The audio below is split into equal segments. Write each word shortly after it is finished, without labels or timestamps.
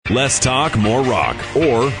Less talk, more rock.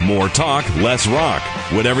 Or more talk, less rock.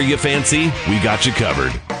 Whatever you fancy, we got you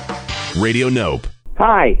covered. Radio Nope.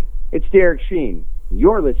 Hi, it's Derek Sheen.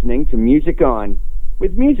 You're listening to Music On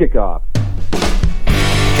with Music Off.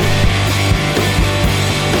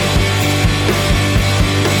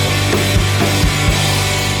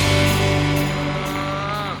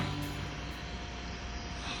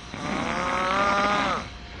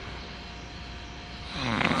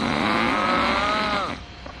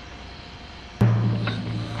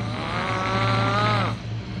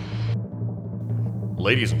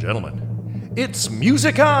 Ladies and gentlemen, it's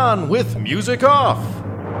Music On with Music Off.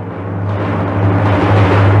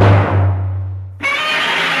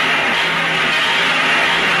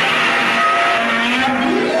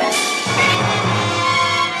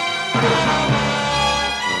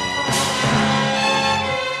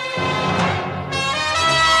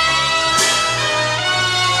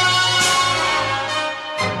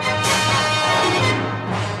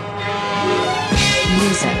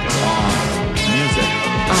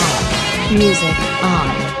 Music on.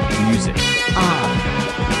 Music on.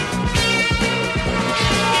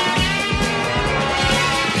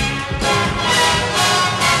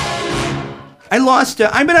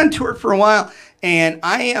 I've been on tour for a while, and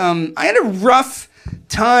I had a rough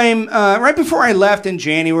time. Right before I left in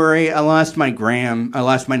January, I lost my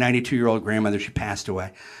 92-year-old grandmother. She passed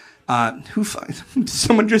away.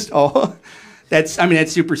 Someone just,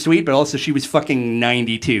 that's super sweet, but also she was fucking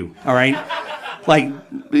 92, all right? Like,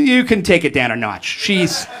 you can take it down a notch. She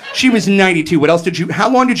was 92. What else how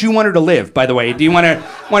long did you want her to live, by the way? Do you want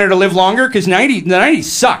her to live longer? Because the 90s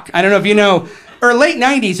suck. I don't know if you know, or late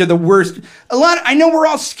 90s are the worst. I know we're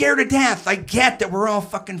all scared to death. I get that we're all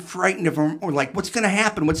fucking frightened of them, or like, what's going to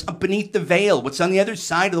happen? What's up beneath the veil? What's on the other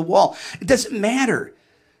side of the wall? It doesn't matter.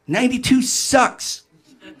 92 sucks.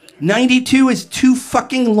 92 is too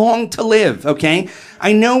fucking long to live, okay?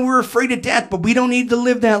 I know we're afraid of death, but we don't need to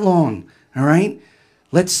live that long. All right?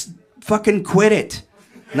 Let's fucking quit it.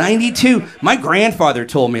 92. My grandfather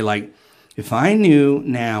told me, like, if I knew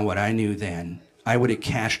now what I knew then, I would have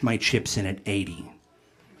cashed my chips in at 80.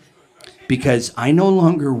 Because I no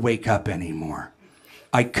longer wake up anymore.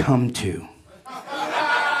 I come to.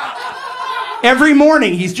 Every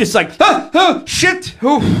morning, he's just like, shit,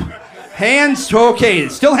 hands, okay,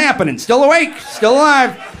 it's still happening, still awake, still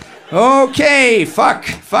alive. Okay, fuck,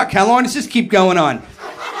 how long does this keep going on?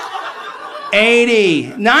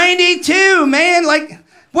 80, 92, man, like,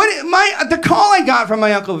 the call I got from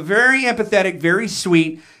my uncle, very empathetic, very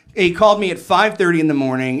sweet. He called me at 5:30 in the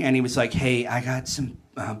morning, and he was like, hey, I got some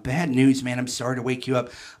bad news, man, I'm sorry to wake you up.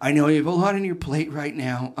 I know you have a lot on your plate right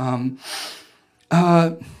now.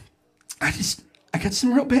 I got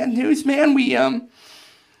some real bad news, man. We,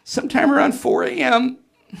 sometime around 4 a.m.,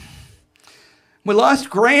 we lost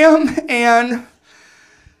Graham, and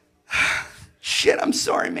shit, I'm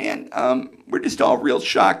sorry, man. We're just all real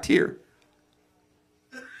shocked here.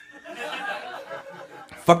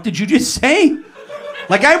 Fuck did you just say?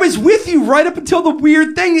 Like, I was with you right up until the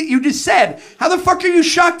weird thing that you just said. How the fuck are you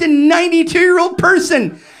shocked a 92-year-old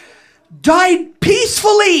person died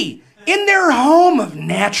peacefully in their home of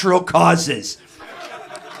natural causes?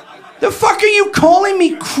 The fuck are you calling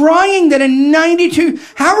me crying that a 92...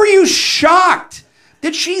 How are you shocked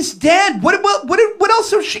that she's dead? What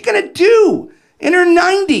else is she gonna do in her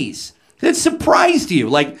 90s that surprised you?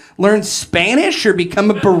 Like, learn Spanish or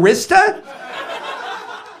become a barista?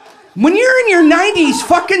 When you're in your 90s,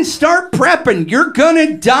 fucking start prepping. You're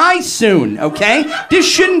gonna die soon, okay? This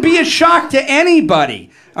shouldn't be a shock to anybody,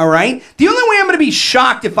 all right? The only way I'm gonna be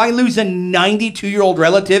shocked if I lose a 92-year-old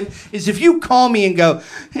relative is if you call me and go,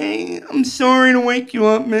 hey, I'm sorry to wake you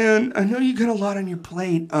up, man. I know you got a lot on your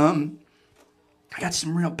plate. I got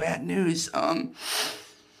some real bad news. A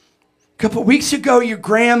couple weeks ago, your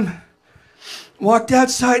Graham walked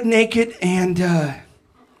outside naked and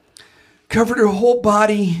covered her whole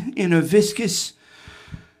body in a viscous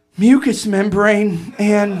mucous membrane,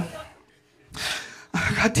 and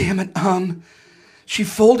God damn it, she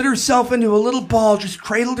folded herself into a little ball, just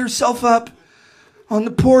cradled herself up on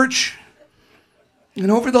the porch, and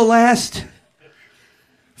over the last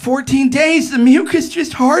 14 days, the mucus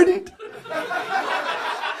just hardened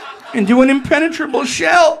into an impenetrable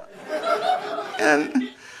shell. And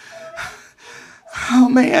oh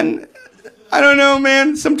man, I don't know,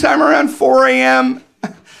 man, sometime around 4 a.m.,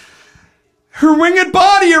 her winged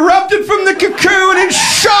body erupted from the cocoon and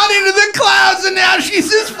shot into the clouds, and now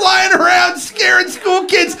she's just flying around scaring school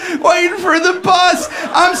kids waiting for the bus.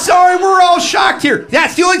 I'm sorry, we're all shocked here.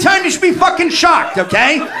 That's the only time you should be fucking shocked,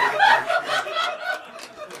 okay?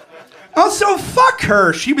 Also, fuck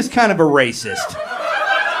her. She was kind of a racist.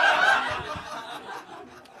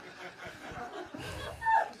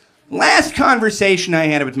 last conversation I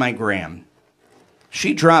had with my gram,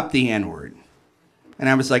 she dropped the N-word. And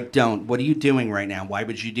I was like, don't. What are you doing right now? Why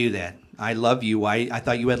would you do that? I love you. I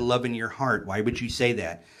thought you had love in your heart. Why would you say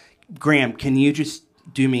that? Graham, can you just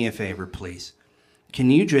do me a favor, please? Can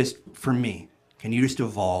you just, for me, can you just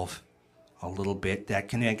evolve a little bit?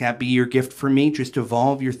 Can that be your gift for me? Just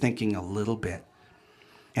evolve your thinking a little bit.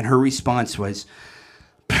 And her response was,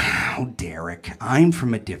 oh, Derek, I'm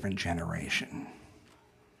from a different generation.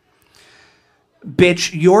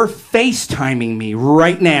 Bitch, you're FaceTiming me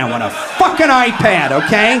right now on a fucking iPad,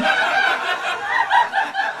 okay?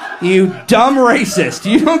 You dumb racist.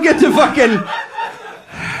 You don't get to fucking...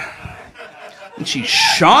 And she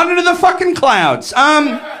shot into the fucking clouds.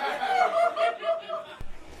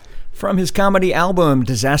 From his comedy album,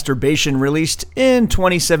 Disasterbation, released in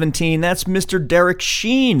 2017, that's Mr. Derek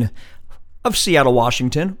Sheen of Seattle,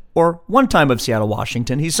 Washington, or one time of Seattle,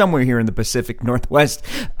 Washington. He's somewhere here in the Pacific Northwest.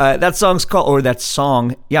 That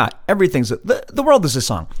song, yeah, everything's... The world is a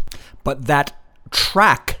song. But that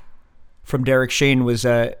track from Derek Sheen was,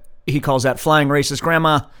 he calls that Flying Racist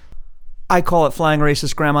Grandma. I call it Flying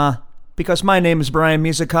Racist Grandma because my name is Brian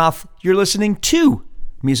Musikoff. You're listening to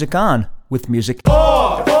Music On with Music.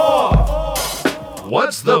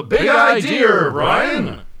 What's the big idea,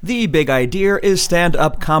 Brian? The big idea is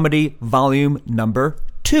stand-up comedy volume number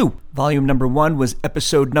 2. Volume number 1 was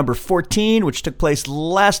episode number 14, which took place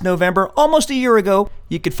last November, almost a year ago.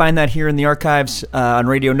 You could find that here in the archives on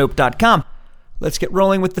radionope.com. Let's get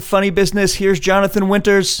rolling with the funny business. Here's Jonathan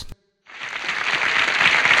Winters.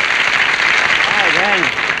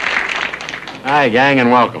 Hi, gang, and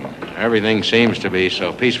welcome. Everything seems to be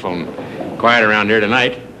so peaceful and quiet around here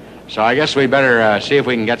tonight, so I guess we better see if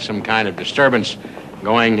we can get some kind of disturbance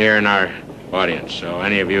going here in our audience. So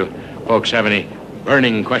any of you folks have any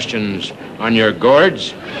burning questions on your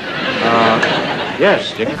gourds?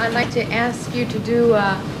 Yes, Dick? I'd like to ask you to do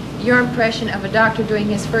your impression of a doctor doing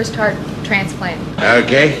his first heart transplant.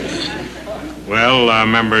 Okay. Well,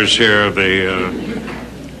 members here of the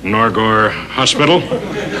Norgore Hospital,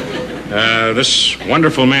 this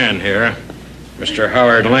wonderful man here, Mr.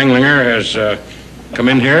 Howard Langlinger, has come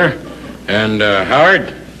in here. And,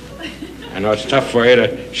 Howard, I know it's tough for you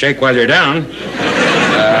to shake while you're down.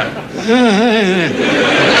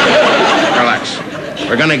 Relax.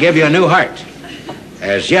 We're going to give you a new heart.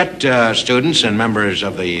 As yet, students and members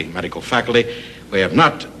of the medical faculty, we have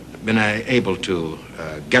not been able to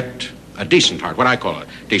get a decent heart, what I call a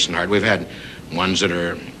decent heart. We've had ones that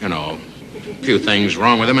are, a few things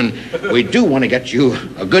wrong with them, and we do want to get you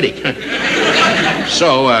a goodie.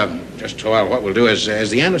 So, what we'll do is, has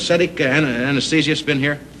the anesthesiast been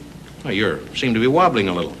here? Oh, you seem to be wobbling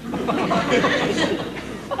a little.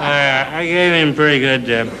 I gave him pretty good...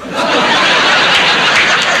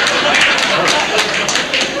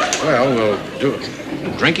 Well, we'll do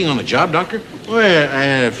it. Drinking on the job, Doctor? Well, I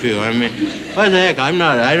had a few. I mean, what the heck? I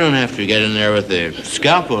don't have to get in there with the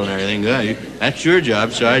scalpel and everything. That's your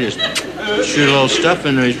job, so I just shoot a little stuff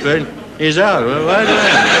into his bed. He's out. Why do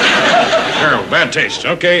that? Carol, bad taste.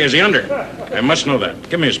 Okay, is he under? I must know that.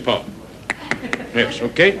 Give me his paw. Yes,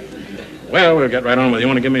 okay. Well, we'll get right on with it. You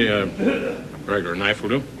want to give me a regular knife, will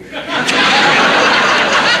do?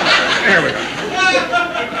 There we go.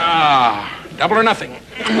 Double or nothing.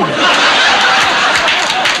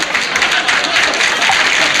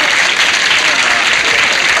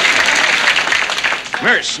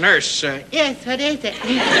 Nurse. Yes, what is it?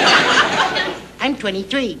 I'm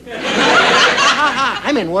 23.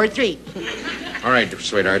 I'm in Ward 3. All right,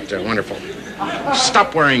 sweetheart, wonderful.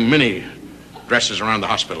 Stop wearing mini dresses around the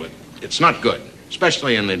hospital. It's not good,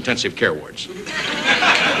 especially in the intensive care wards. They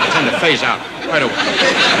tend to phase out right away.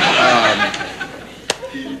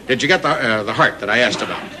 Did you get the heart that I asked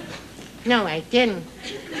about? No, I didn't.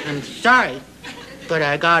 I'm sorry, but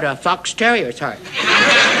I got a fox terrier's heart.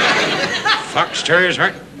 Fox terrier's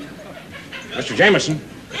heart? Mr. Jameson.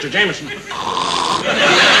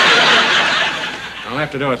 I'll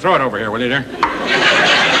have to do it. Throw it over here, will you, dear?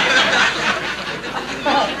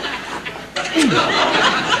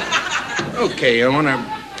 Okay, you want to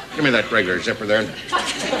give me that regular zipper there?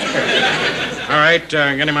 All right,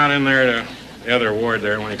 get him out in there to the other ward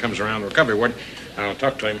there when he comes around, the recovery ward. I'll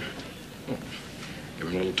talk to him. Give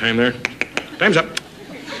him a little time there. Time's up.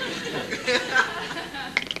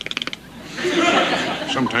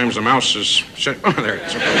 Sometimes the mouse is... Oh, there it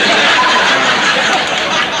is.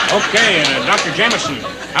 Okay, Dr. Jameson,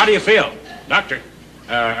 how do you feel? Doctor?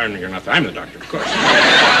 You're not... I'm the doctor, of course.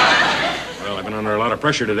 Well, I've been under a lot of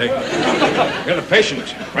pressure today. You're the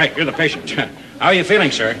patient. Right, you're the patient. How are you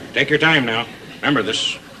feeling, sir? Take your time now. Remember,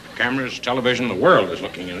 this cameras, television, the world is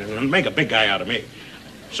looking at it. And make a big guy out of me.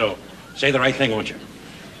 So, Say the right thing, won't you?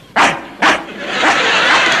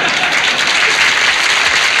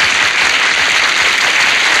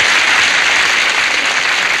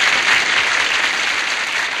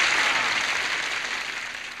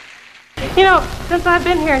 You know, since I've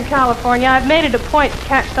been here in California, I've made it a point to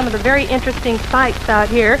catch some of the very interesting sights out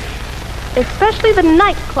here, especially the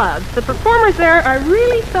nightclubs. The performers there are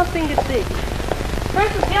really something to see. For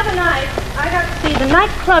instance, the other night, I got to see the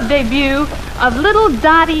nightclub debut of little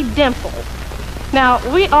Dottie Dimple. Now,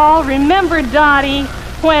 we all remember Dottie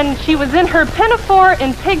when she was in her pinafore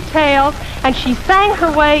and pigtails, and she sang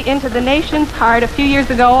her way into the nation's heart a few years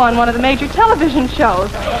ago on one of the major television shows.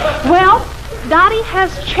 Well, Dottie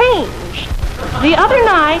has changed. The other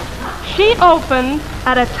night, she opened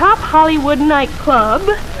at a top Hollywood nightclub,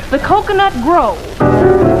 the Coconut Grove.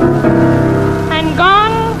 And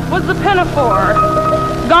gone was the pinafore,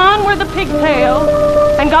 gone were the pigtails,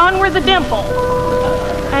 and gone were the dimples.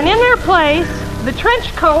 And in their place, the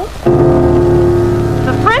trench coat,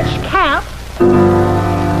 the French cap,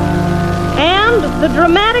 and the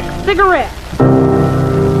dramatic cigarette.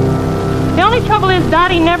 The only trouble is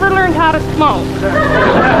Dottie never learned how to smoke.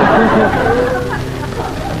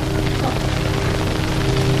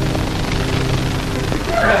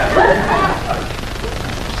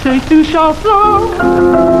 C'est une chanson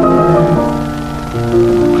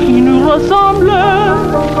qui nous ressemble.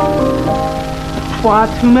 Toi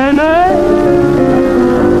tu m'aimais,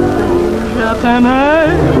 je t'aimais.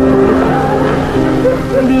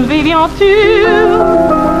 Nous vivions tous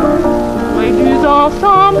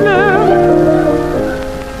ensemble.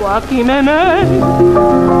 Toi qui m'aimais,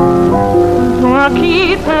 toi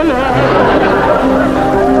qui t'aimais.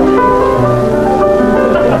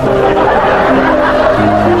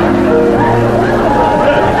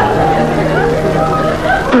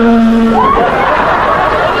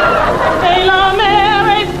 Et la mer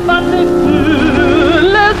est battue sur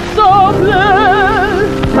le sable.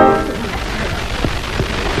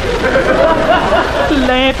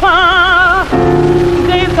 Les pas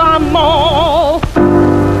des amants.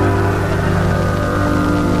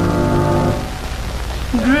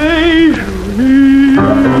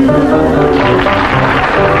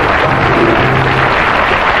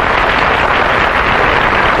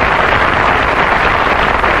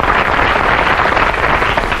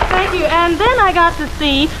 Thank you. And then I got to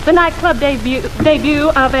see the nightclub debut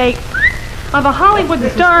of a Hollywood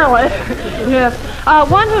starlet. Yes.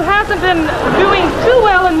 One who hasn't been doing too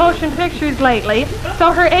well in motion pictures lately.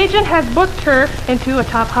 So her agent has booked her into a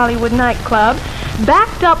top Hollywood nightclub,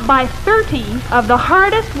 backed up by 30 of the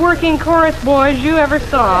hardest working chorus boys you ever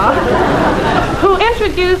saw, who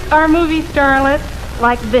introduced our movie starlets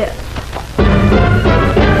like this.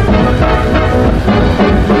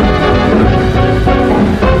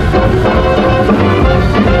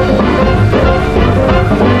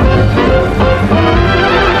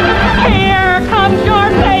 Here comes your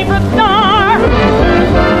favorite star.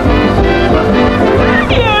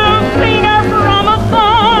 You've seen her from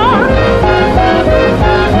afar.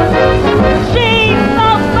 She's so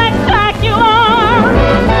spectacular.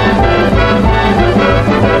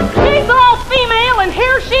 She's all female, and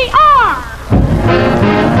here she are.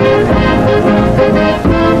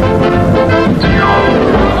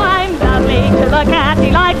 I'm lovely to look at,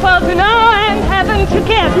 delightful to know, and heaven to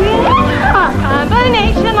kiss. A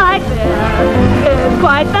combination like this is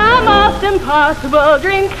quite the most impossible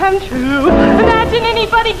dream come true. Imagine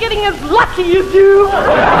anybody getting as lucky as you.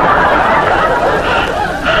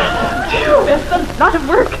 It's a lot of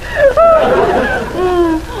work.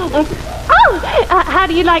 How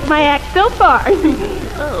do you like my act so far?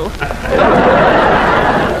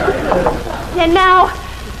 And now,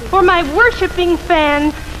 for my worshiping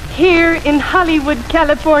fans here in Hollywood,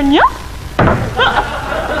 California,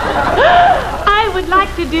 I would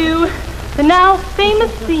like to do the now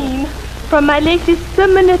famous scene from my latest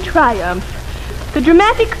Summoner Triumph. The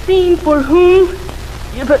dramatic scene for which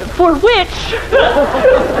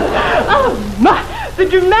the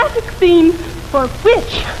dramatic scene for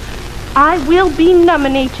which I will be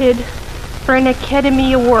nominated for an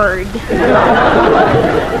Academy Award.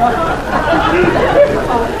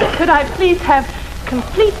 Could I please have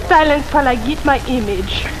complete silence while I get my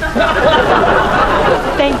image?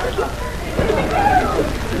 Thank you.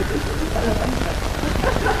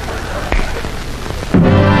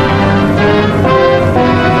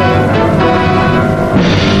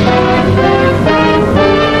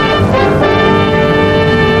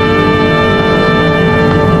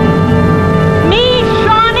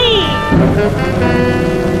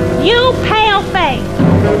 You pale-face.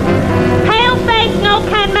 Pale-face no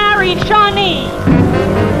can marry Shawnee.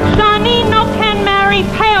 Shawnee no can marry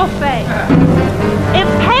pale-face.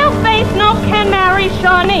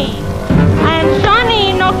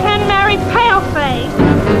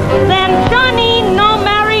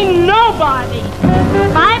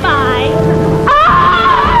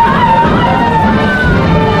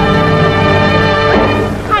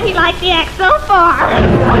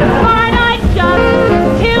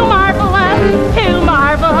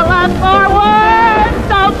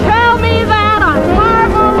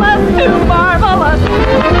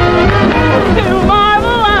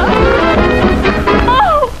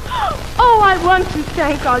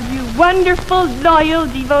 all you wonderful, loyal,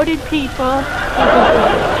 devoted people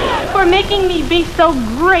for making me be so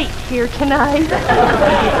great here tonight.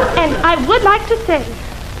 And I would like to say,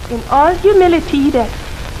 in all humility, that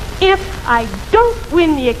if I don't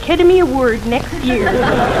win the Academy Award next year,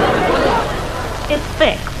 it's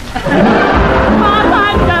fixed. Because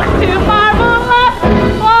I'm just too marvelous for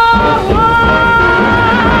words.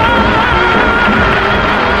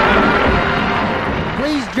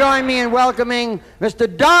 Please join me in welcoming Mr.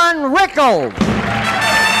 Don Rickles.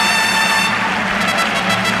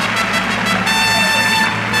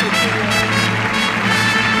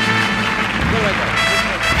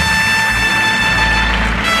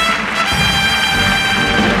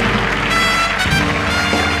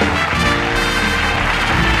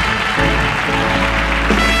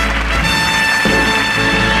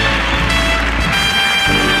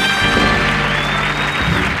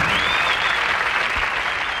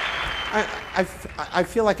 I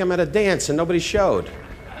feel like I'm at a dance and nobody showed.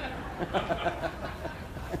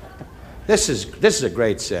 This is a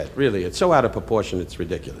great set, really. It's so out of proportion, it's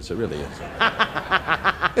ridiculous. It really is.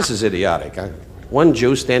 This is idiotic. One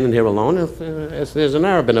Jew standing here alone. If there's an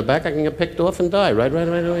Arab in the back, I can get picked off and die. Right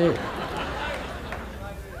away.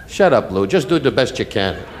 Shut up, Lou. Just do the best you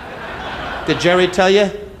can. Did Jerry tell you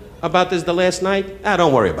about this the last night?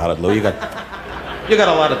 Don't worry about it, Lou. You got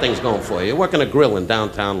a lot of things going for you. You're working a grill in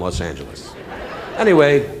downtown Los Angeles.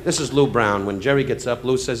 Anyway, this is Lou Brown. When Jerry gets up,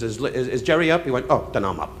 Lou says, is Jerry up? He went, oh, then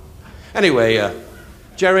I'm up. Anyway,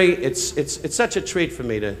 Jerry, it's such a treat for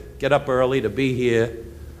me to get up early, to be here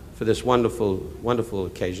for this wonderful, wonderful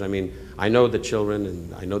occasion. I mean, I know the children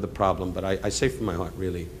and I know the problem, but I say from my heart,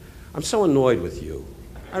 really, I'm so annoyed with you.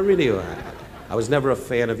 I really am. I was never a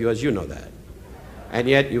fan of yours, you know that. And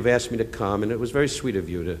yet you've asked me to come, and it was very sweet of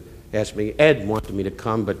you to ask me. Ed wanted me to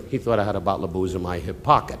come, but he thought I had a bottle of booze in my hip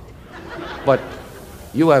pocket. But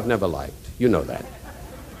you I've never liked. You know that.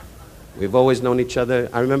 We've always known each other.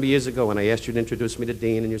 I remember years ago when I asked you to introduce me to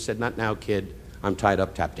Dean, and you said, not now, kid. I'm tied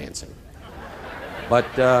up tap dancing.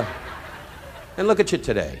 But, and look at you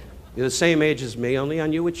today. You're the same age as me, only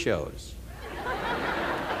on you it shows.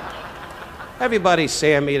 Everybody,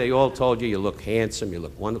 Sammy, they all told you look handsome, you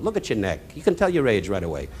look wonderful. Look at your neck. You can tell your age right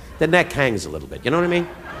away. The neck hangs a little bit, you know what I mean?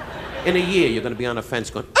 In a year, you're going to be on a fence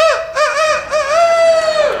going,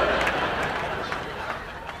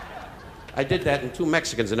 I did that, and two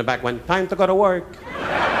Mexicans in the back went, time to go to work.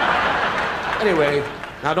 Anyway,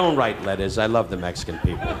 now don't write letters. I love the Mexican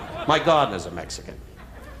people. My gardener's a Mexican.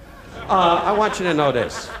 I want you to know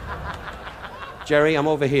this. Jerry, I'm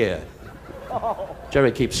over here.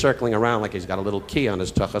 Jerry keeps circling around like he's got a little key on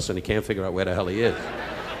his tuchus and he can't figure out where the hell he is.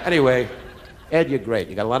 Anyway, Ed, you're great.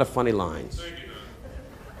 You got a lot of funny lines.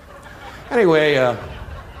 Anyway,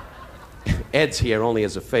 Ed's here only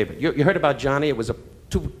as a favor. You heard about Johnny? It was a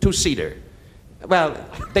two-seater. Well,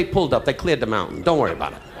 they pulled up. They cleared the mountain. Don't worry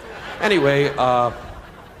about it. Anyway,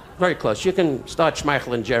 very close. You can start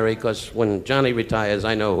schmeicheling Jerry, because when Johnny retires,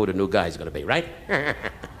 I know who the new guy's going to be, right?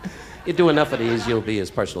 You do enough of these, you'll be his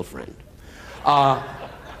personal friend.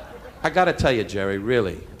 I got to tell you, Jerry,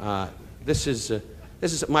 really, this is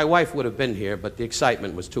my wife would have been here, but the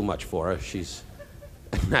excitement was too much for her.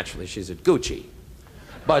 Naturally, she's at Gucci.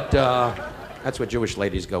 But that's where Jewish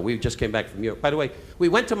ladies go. We just came back from Europe. By the way, we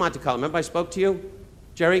went to Monte Carlo. Remember I spoke to you?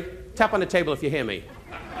 Jerry, tap on the table if you hear me.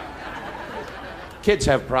 Kids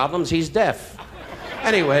have problems. He's deaf.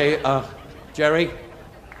 Anyway, Jerry,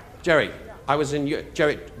 I was in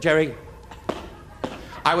Jerry,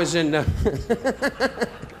 I was in,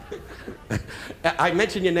 I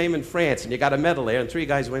mentioned your name in France, and you got a medal there, and three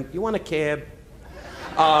guys went, you want a cab?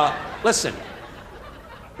 Listen,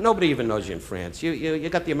 nobody even knows you in France. You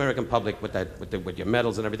got the American public with your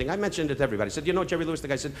medals and everything. I mentioned it to everybody. I said, you know Jerry Lewis? The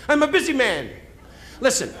guy said, I'm a busy man.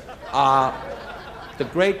 Listen, the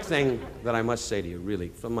great thing that I must say to you, really,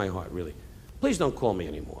 from my heart, really, please don't call me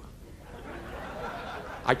anymore.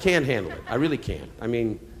 I can't handle it. I really can't. I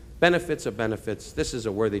mean, benefits are benefits. This is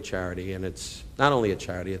a worthy charity, and it's not only a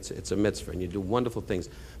charity, it's a mitzvah, and you do wonderful things.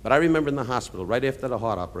 But I remember in the hospital, right after the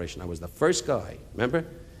heart operation, I was the first guy, remember?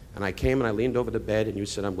 And I came and I leaned over the bed, and you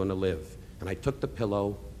said, I'm going to live. And I took the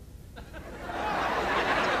pillow.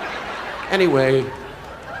 Anyway,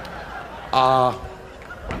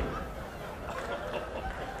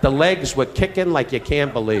 the legs were kicking like you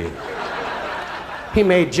can't believe. He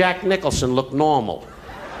made Jack Nicholson look normal.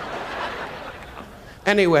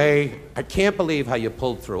 Anyway, I can't believe how you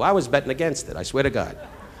pulled through. I was betting against it, I swear to God.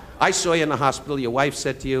 I saw you in the hospital. Your wife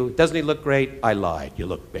said to you, doesn't he look great? I lied. You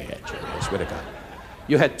look bad, Jerry. I swear to God.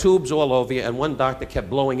 You had tubes all over you, and one doctor kept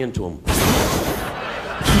blowing into him.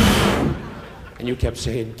 And you kept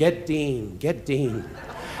saying, get Dean, get Dean.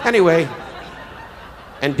 Anyway,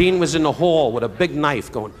 and Dean was in the hall with a big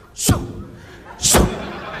knife going, shoo, shoo,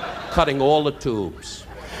 cutting all the tubes.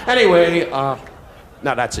 Anyway, no,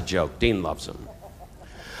 that's a joke. Dean loves him.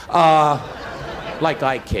 Like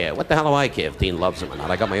I care. What the hell do I care if Dean loves him or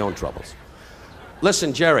not? I got my own troubles.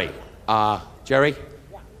 Listen, Jerry. Jerry,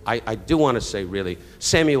 I do want to say, really,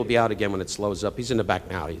 Sammy will be out again when it slows up. He's in the back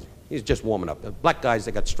now. He's just warming up. The black guys,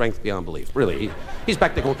 they got strength beyond belief. Really, he's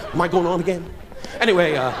back there going, am I going on again?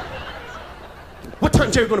 Anyway, what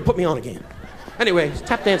time's Jerry going to put me on again? Anyway, he's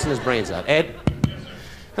tap dancing his brains out. Ed?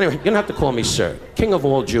 Anyway, you don't have to call me sir. King of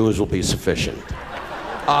all Jews will be sufficient.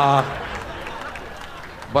 But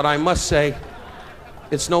I must say,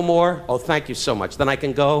 it's no more. Oh, thank you so much. Then I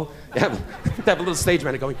can go have a little stage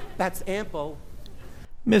manager going, that's ample.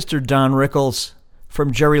 Mr. Don Rickles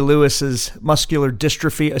from Jerry Lewis's Muscular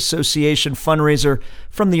Dystrophy Association fundraiser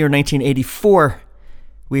from the year 1984.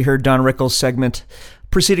 We heard Don Rickles' segment.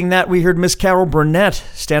 Preceding that, we heard Miss Carol Burnett,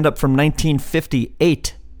 stand-up from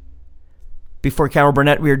 1958. Before Carol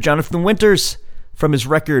Burnett, we heard Jonathan Winters from his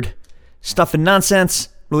record Stuff and Nonsense,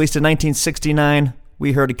 released in 1969.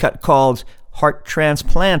 We heard a cut called Heart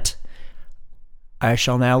Transplant. I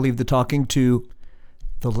shall now leave the talking to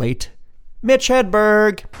the late Mitch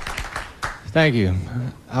Hedberg. Thank you.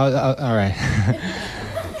 All right.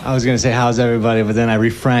 I was going to say, how's everybody, but then I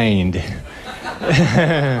refrained.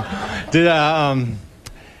 Did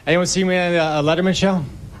anyone see me on a Letterman show?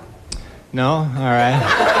 No? All right.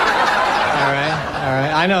 All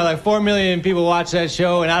right. I know like 4 million people watch that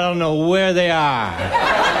show, and I don't know where they are.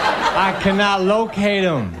 I cannot locate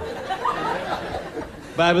them.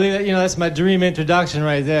 But I believe that, that's my dream introduction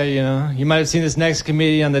right there, You might have seen this next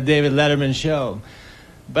comedian on the David Letterman show.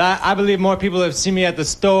 But I believe more people have seen me at the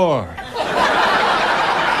store. And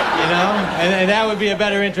that would be a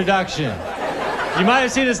better introduction. You might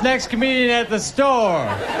have seen this next comedian at the store.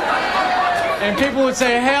 And people would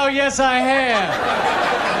say, hell yes, I have.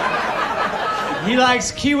 He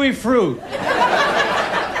likes kiwi fruit.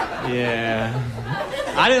 Yeah.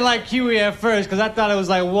 I didn't like kiwi at first because I thought it was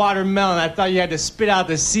like watermelon. I thought you had to spit out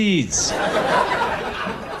the seeds.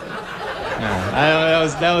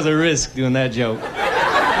 That was a risk doing that joke.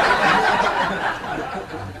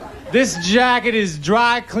 This jacket is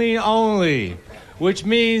dry clean only, which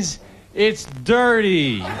means it's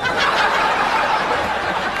dirty.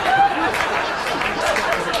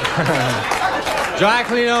 Dry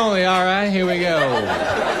clean only, all right, here we go.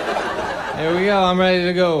 Here we go, I'm ready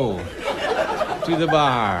to go. To the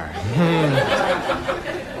bar.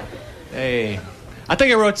 Hey, I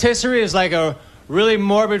think a rotisserie is like a really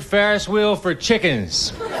morbid Ferris wheel for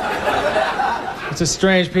chickens. It's a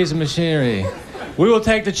strange piece of machinery. We will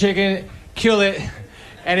take the chicken, kill it,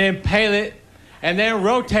 and impale it, and then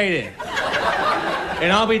rotate it.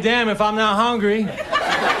 And I'll be damned if I'm not hungry.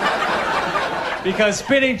 Because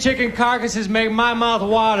spitting chicken carcasses make my mouth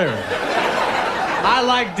water. I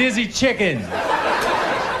like dizzy chicken.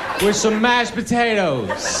 With some mashed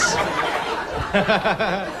potatoes.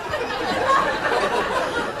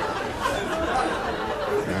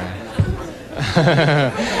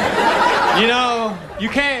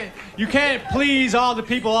 You can't please all the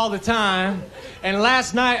people all the time. And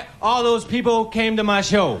last night, all those people came to my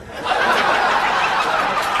show.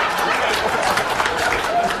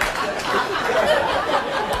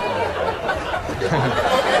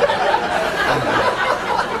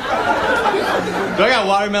 Do I got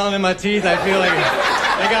watermelon in my teeth? I feel like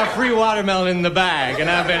they got free watermelon in the bag,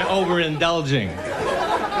 and I've been overindulging.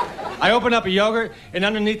 I opened up a yogurt, and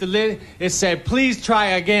underneath the lid, it said, please try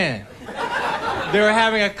again. They were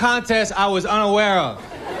having a contest I was unaware of.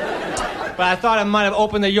 But I thought I might have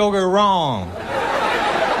opened the yogurt wrong.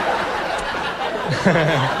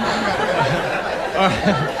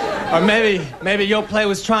 or maybe your play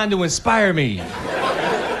was trying to inspire me.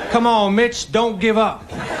 Come on, Mitch, don't give up.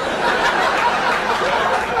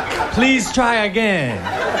 Please try again.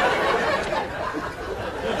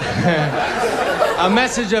 A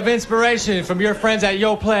message of inspiration from your friends at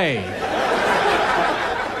Yo Play.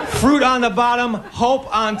 Fruit on the bottom, hope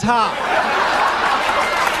on top.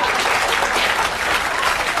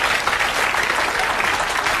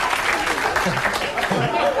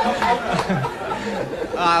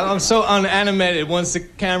 I'm so unanimated once the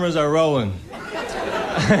cameras are rolling.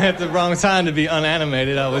 At the wrong time to be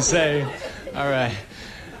unanimated, I would say. All right.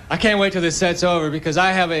 I can't wait till this set's over because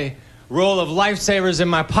I have a roll of lifesavers in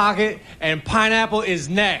my pocket and pineapple is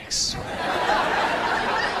next.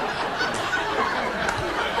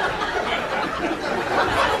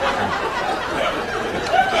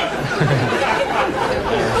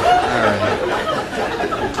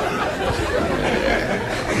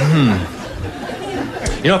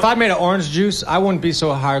 You know, if I made an orange juice, I wouldn't be so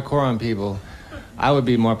hardcore on people. I would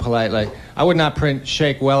be more polite. Like, I would not print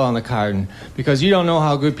shake well on the carton because you don't know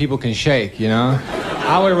how good people can shake, you know?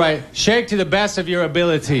 I would write, shake to the best of your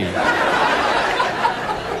ability. They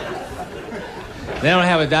don't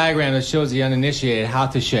have a diagram that shows the uninitiated how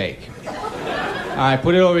to shake. All right,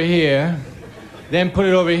 put it over here, then put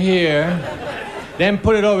it over here, then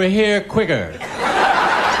put it over here quicker.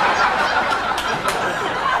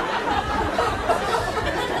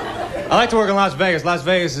 I like to work in Las Vegas. Las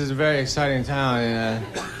Vegas is a very exciting town. And,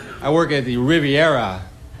 I work at the Riviera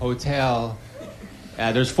Hotel.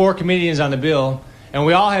 There's 4 comedians on the bill, and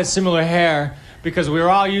we all had similar hair because we were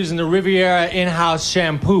all using the Riviera in-house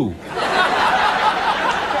shampoo.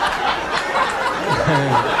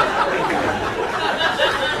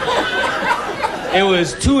 It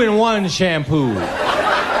was 2-in-1 shampoo.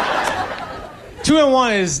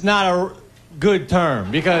 2-in-1 is not a good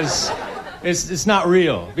term because it's not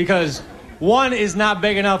real. Because 1 is not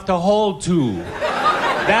big enough to hold 2.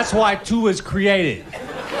 That's why 2 was created.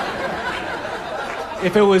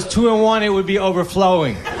 If it was 2-in-1, it would be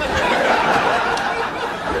overflowing.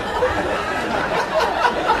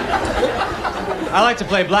 I like to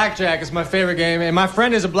play blackjack. It's my favorite game. And my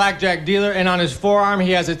friend is a blackjack dealer, and on his forearm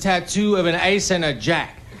he has a tattoo of an ace and a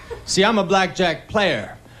jack. See, I'm a blackjack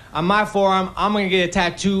player. On my forearm, I'm going to get a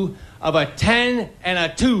tattoo of a 10 and a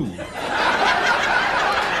 2.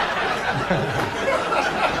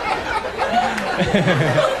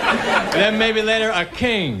 And then maybe later a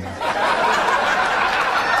king.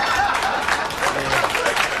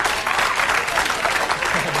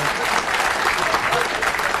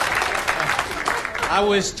 I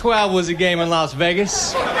wish 12 was a game in Las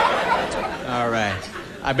Vegas. All right.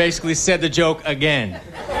 I basically said the joke again.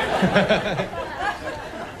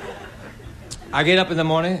 I get up in the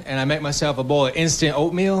morning and I make myself a bowl of instant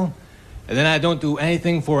oatmeal, and then I don't do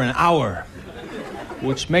anything for an hour,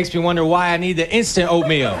 which makes me wonder why I need the instant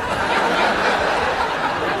oatmeal.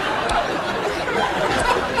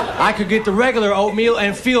 I could get the regular oatmeal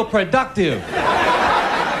and feel productive.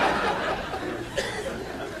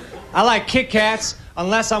 I like Kit Kats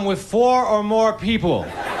unless I'm with 4 or more people.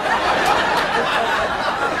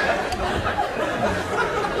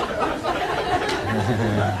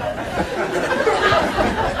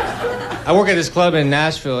 I work at this club in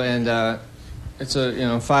Nashville, and it's a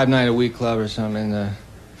 5-night-a-week club or something. And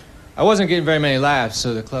I wasn't getting very many laughs,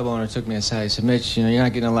 so the club owner took me aside. He said, "Mitch, you're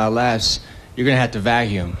not getting a lot of laughs. You're gonna have to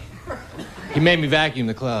vacuum." He made me vacuum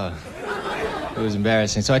the club. It was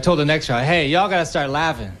embarrassing. So I told the next guy, "Hey, y'all gotta start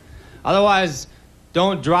laughing. Otherwise,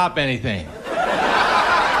 don't drop anything."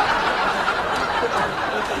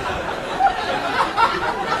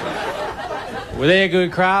 Were they a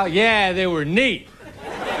good crowd? Yeah, they were neat.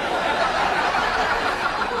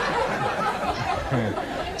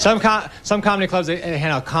 Some comedy clubs, they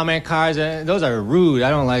hand out comment cards. Those are rude. I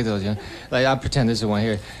don't like those. Like, I'll pretend this is one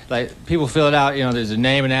here. Like, people fill it out. There's a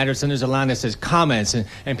name and address, and there's a line that says comments,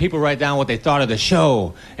 and people write down what they thought of the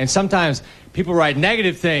show. And sometimes people write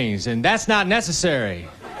negative things, and that's not necessary.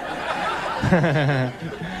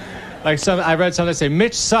 Like I read something that say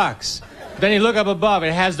Mitch sucks. Then you look up above,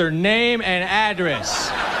 it has their name and address.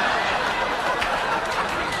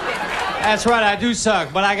 That's right, I do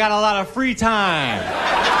suck, but I got a lot of free time.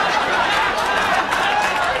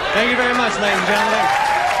 Thank you very much, ladies and gentlemen.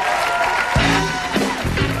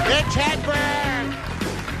 Mitch Hedberg.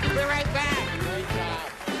 We'll be right back.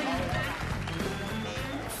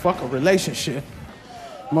 Fuck a relationship.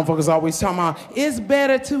 Motherfuckers always talking about, it's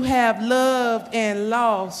better to have loved and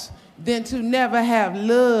lost than to never have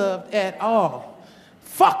loved at all.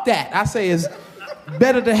 Fuck that. I say it's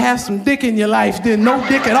better to have some dick in your life than no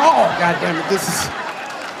dick at all. God damn it, this is...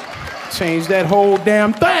 Change that whole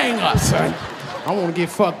damn thing up, son. I want to get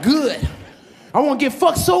fucked good. I want to get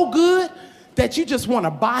fucked so good that you just want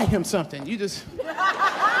to buy him something. You just...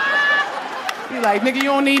 You're like, nigga, you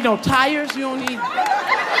don't need no tires. You don't need...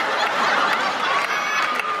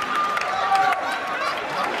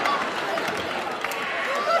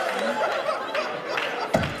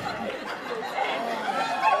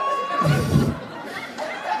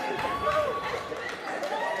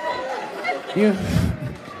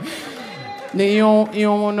 You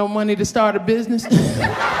don't want no money to start a business?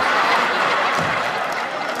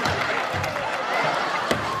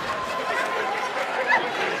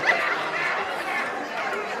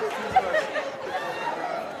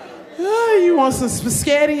 You want some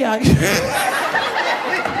spaghetti?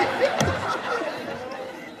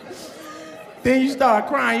 Then you start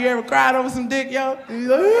crying. You ever cried over some dick, yo? And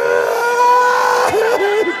you're like,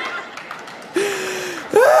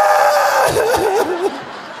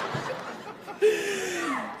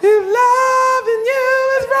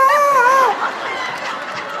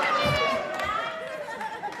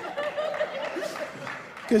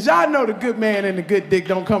 Because y'all know the good man and the good dick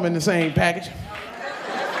don't come in the same package.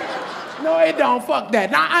 No, it don't. Fuck that.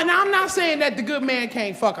 Now, I'm not saying that the good man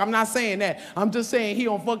can't fuck. I'm not saying that. I'm just saying he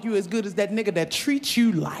don't fuck you as good as that nigga that treats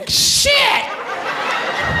you like shit.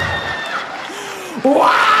 Why?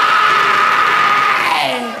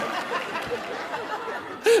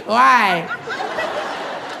 Why?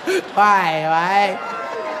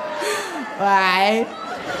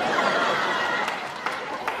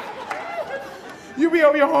 You be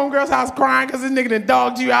over your homegirl's house crying because this nigga done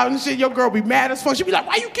dogged you out and shit. Your girl be mad as fuck. She be like,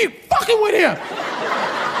 why you keep fucking with him?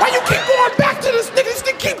 Why you keep going back to this nigga? This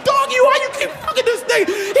nigga keep dogging you. Why you keep fucking this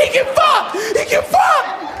nigga? He can fuck. He can fuck.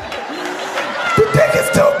 The dick is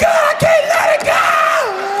too good. I can't let it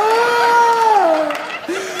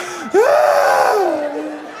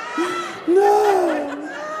go. No.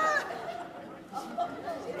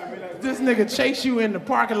 This nigga chase you in the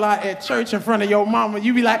parking lot at church in front of your mama.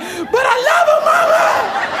 You be like, but I love her, mama.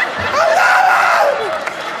 I love her.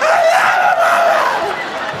 I love her, mama.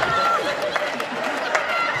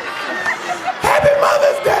 Happy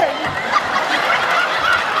Mother's Day.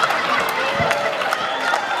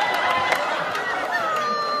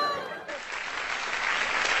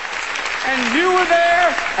 And you were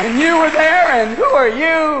there, and you were there, and who are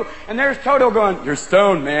you? And there's Toto going, you're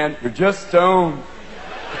stoned, man. You're just stoned.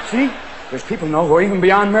 See, there's people who are even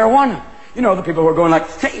beyond marijuana. You know, the people who are going like,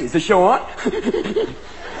 hey, is the show on? You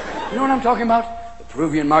know what I'm talking about? The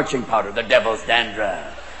Peruvian marching powder, the devil's dandruff.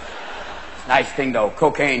 Nice thing, though.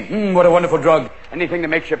 Cocaine. What a wonderful drug. Anything that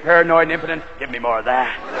makes you paranoid and impotent, give me more of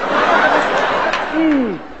that.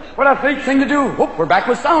 What a freak thing to do. Whoop, we're back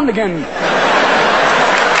with sound again.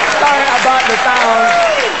 Sorry about the sound.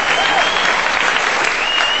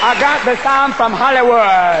 I got the sound from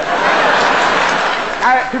Hollywood.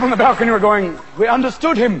 People in the balcony were going, we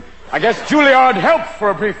understood him. I guess Juilliard helped for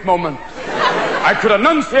a brief moment. I could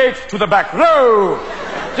enunciate to the back row,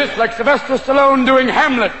 just like Sylvester Stallone doing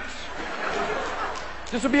Hamlet.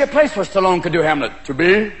 This would be a place where Stallone could do Hamlet. To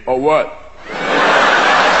be or what?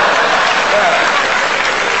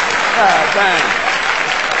 Thanks.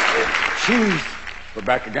 Jeez. We're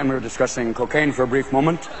back again. We were discussing cocaine for a brief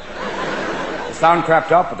moment. The sound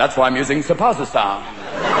crapped up, but that's why I'm using Sapaza sound.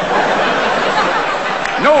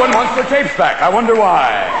 No one wants their tapes back. I wonder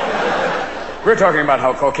why. We're talking about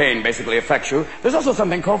how cocaine basically affects you. There's also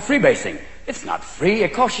something called freebasing. It's not free.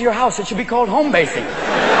 It costs you your house. It should be called home basing.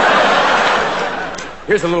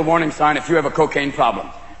 Here's a little warning sign if you have a cocaine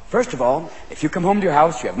problem. First of all, if you come home to your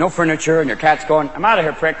house, you have no furniture, and your cat's going, I'm out of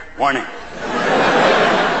here, prick. Warning.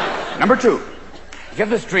 Number 2. If you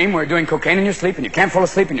have this dream where you're doing cocaine in your sleep, and you can't fall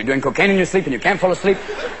asleep, and you're doing cocaine in your sleep, and you can't fall asleep,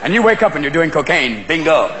 and you wake up and you're doing cocaine,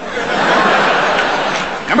 bingo.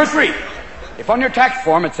 Number 3, if on your tax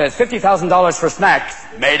form it says $50,000 for snacks,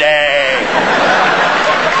 mayday.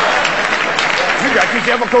 You got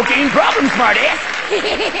yourself a cocaine problem, smartass.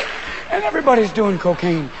 And everybody's doing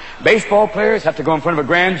cocaine. Baseball players have to go in front of a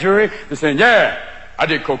grand jury. They're saying, yeah, I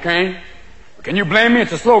did cocaine. Can you blame me?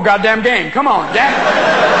 It's a slow goddamn game. Come on, Jack.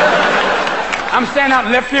 I'm standing out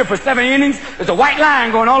in left field for 7 innings. There's a white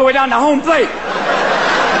line going all the way down to home plate.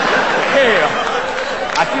 Hell,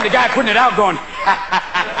 I see the guy putting it out going,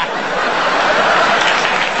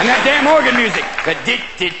 and that damn organ music.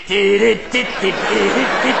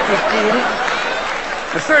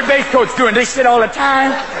 The third base coach doing this shit all the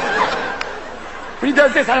time. When he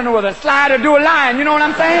does this, I don't know whether to slide or do a line. You know what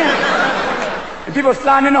I'm saying? And people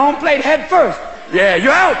sliding in the home plate head first. Yeah, you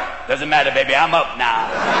out. Doesn't matter, baby. I'm up now.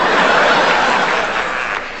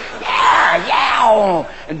 Yeah.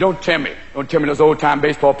 And don't tell me those old-time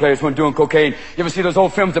baseball players weren't doing cocaine. You ever see those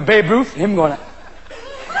old films of Babe Ruth? Him going,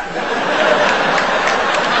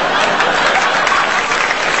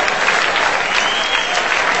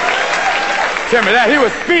 tell me that. He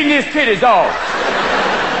was speeding his titties off.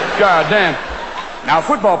 God damn. Now,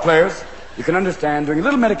 football players, you can understand doing a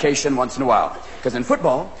little medication once in a while. Because in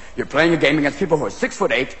football, you're playing a game against people who are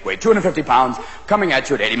 6'8", weigh 250 pounds, coming at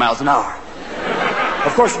you at 80 miles an hour.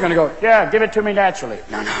 Of course, you're going to go, yeah, give it to me naturally.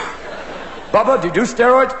 No. Bubba, do you do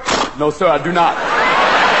steroids? No, sir, I do not.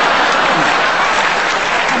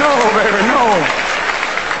 No, baby, no.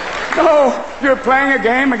 No, you're playing a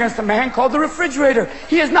game against a man called the refrigerator.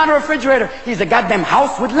 He is not a refrigerator. He's a goddamn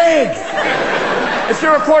house with legs. If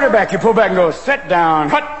you're a quarterback, you pull back and go, sit down,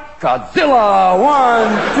 cut, Godzilla,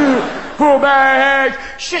 1, 2, pull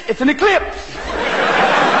back. Shit, it's an eclipse.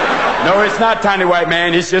 No, it's not, tiny white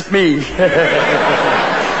man. It's just me.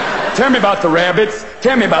 Tell me about the rabbits.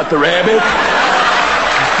 Tell me about the rabbits.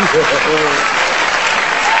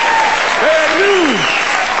 Bad news.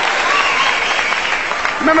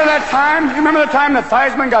 Remember that time? You remember the time that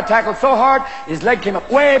Theismann got tackled so hard, his leg came up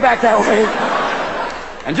way back that way?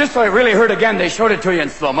 And just so it really hurt again, they showed it to you in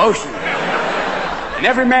slow motion. And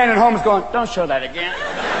every man at home is going, don't show that again.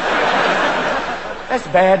 That's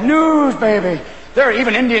bad news, baby. There are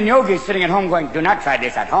even Indian yogis sitting at home going, do not try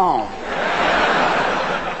this at home.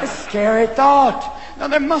 It's a scary thought. Now,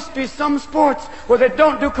 there must be some sports where they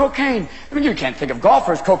don't do cocaine. I mean, you can't think of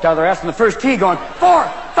golfers coked out of their ass on the first tee going, 4,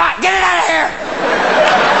 5, get it out of here!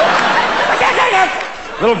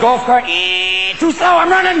 Little golf cart, too slow, I'm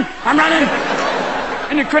running!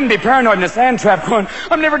 And you couldn't be paranoid in a sand trap going,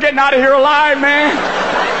 I'm never getting out of here alive, man!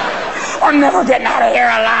 I'm never getting out of here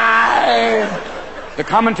alive! The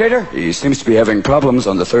commentator, he seems to be having problems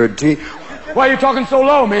on the third tee. Why are you talking so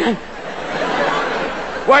low, man?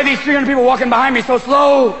 Why are these 300 people walking behind me so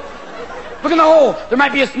slow? Look in the hole. There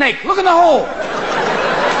might be a snake. Look in the hole.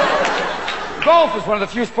 Golf is one of the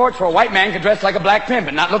few sports where a white man can dress like a black pimp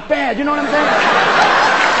and not look bad. You know what I'm saying?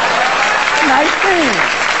 Nice thing.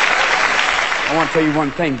 I want to tell you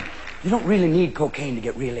one thing. You don't really need cocaine to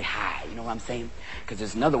get really high. You know what I'm saying? Because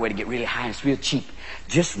there's another way to get really high and it's real cheap.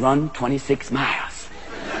 Just run 26 miles.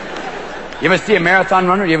 You ever see a marathon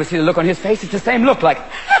runner? You ever see the look on his face? It's the same look, like...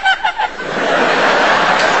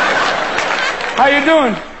 How you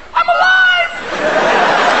doing? I'm alive!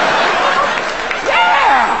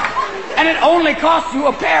 Yeah! And it only costs you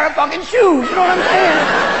a pair of fucking shoes, you know what I'm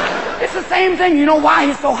saying? It's the same thing. You know why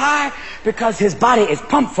he's so high? Because his body is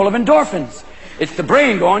pumped full of endorphins. It's the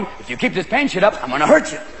brain going, if you keep this pain shit up, I'm gonna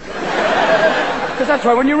hurt you. Because that's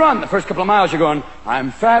why when you run, the first couple of miles you're going, I'm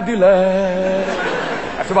fabulous.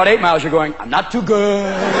 After about 8 miles you're going, I'm not too good.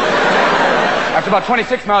 After about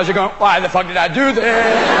 26 miles you're going, why the fuck did I do this?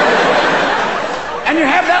 And you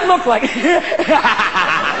have that look like...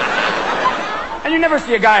 And you never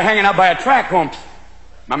see a guy hanging out by a track going,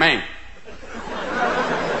 my man,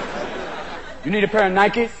 you need a pair of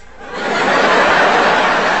Nikes?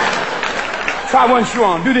 Try one shoe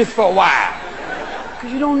on. Do this for a while.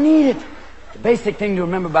 Because you don't need it. The basic thing to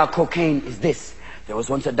remember about cocaine is this. There was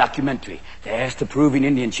once a documentary. They asked a Peruvian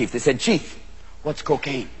Indian chief. They said, Chief, what's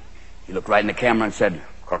cocaine? He looked right in the camera and said,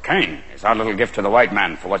 cocaine is our little gift to the white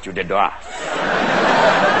man for what you did to us.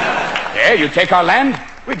 Yeah, you take our land,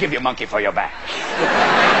 we give you a monkey for your back.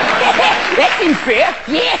 That seems fair.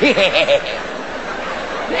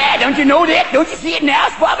 Yeah, don't you know that? Don't you see it now,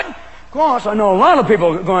 Swabbin? Of course, I know a lot of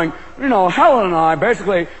people going, you know, Helen and I,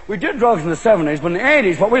 basically, we did drugs in the 70s, but in the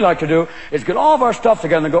 80s, what we like to do is get all of our stuff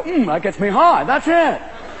together and go, that gets me high, that's it.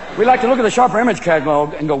 We like to look at the Sharper Image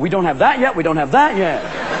catalog and go, we don't have that yet, we don't have that yet.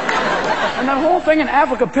 And that whole thing in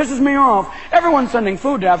Africa pisses me off. Everyone's sending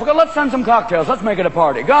food to Africa. Let's send some cocktails. Let's make it a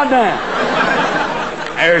party. Goddamn.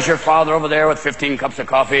 There's your father over there with 15 cups of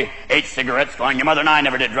coffee, 8 cigarettes, going, your mother and I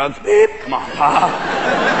never did drugs. Beep. Come on,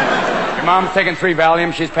 Pa. Your mom's taking 3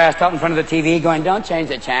 Valium. She's passed out in front of the TV going, don't change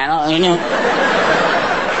the channel.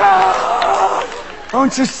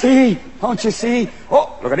 Don't you see? Don't you see?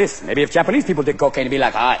 Oh, look at this. Maybe if Japanese people did cocaine, it'd be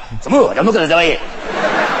like, all right. Don't look at this way.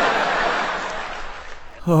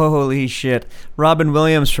 Holy shit. Robin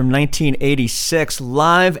Williams from 1986,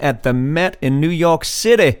 live at the Met in New York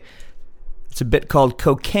City. It's a bit called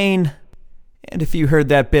Cocaine. And if you heard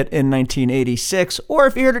that bit in 1986, or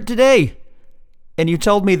if you heard it today, and you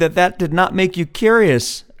told me that that did not make you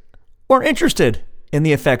curious or interested in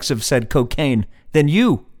the effects of said cocaine, then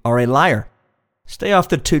you are a liar. Stay off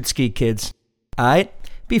the tootski, kids. Alright?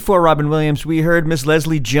 Before Robin Williams, we heard Miss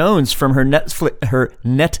Leslie Jones from her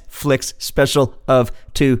Netflix special of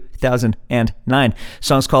 2009.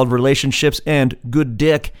 Song's called Relationships and Good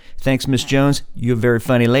Dick. Thanks, Miss Jones. You're a very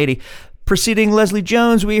funny lady. Preceding Leslie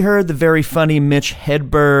Jones, we heard the very funny Mitch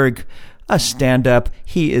Hedberg, a stand-up.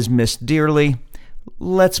 He is missed dearly.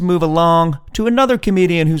 Let's move along to another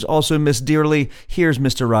comedian who's also missed dearly. Here's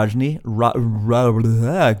Mr. Rodney.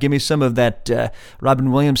 Give me some of that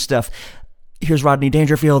Robin Williams stuff. Here's Rodney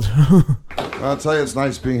Dangerfield. I'll tell you, it's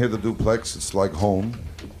nice being here at the Duplex. It's like home.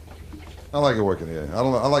 I like it working here. I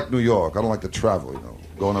like New York. I don't like to travel,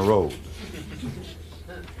 go on the road.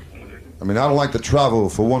 I mean, I don't like to travel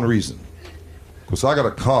for one reason. Because I got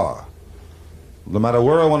a car. No matter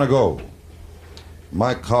where I want to go,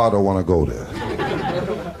 my car don't want to go there.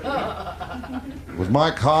 With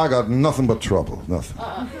my car, I got nothing but trouble. Nothing.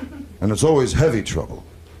 And it's always heavy trouble.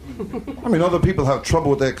 I mean, other people have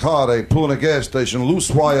trouble with their car. They pull in a gas station,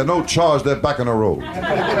 loose wire, no charge, they're back on the road.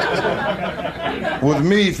 With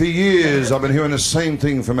me, for years, I've been hearing the same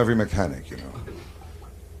thing from every mechanic,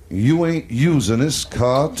 You ain't using this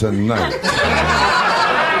car tonight.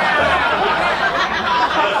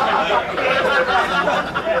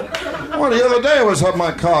 Well, the other day I was having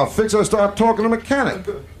my car fixed. I started talking to the mechanic.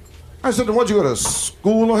 I said, what'd you go to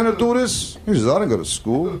school learn how to do this? He says, I didn't go to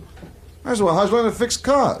school. I said, well, how'd you learn to fix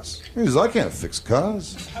cars? He says, I can't fix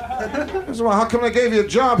cars. I said, well, how come I gave you a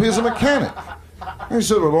job? Here's a mechanic. He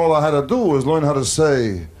said, well, all I had to do was learn how to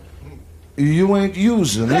say, you ain't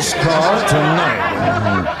using this car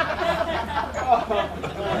tonight.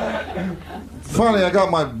 Finally, I got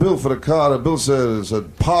my bill for the car. The bill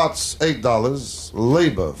said parts $8,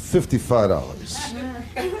 labor $55.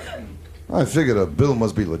 I figured a bill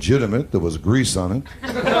must be legitimate. There was grease on it.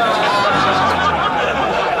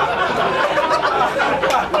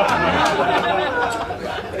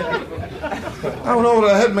 I went over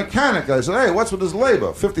to the head mechanic. I said, hey, what's with this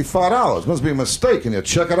labor? $55. Must be a mistake. Can you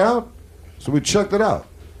check it out? So we checked it out.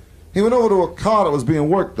 He went over to a car that was being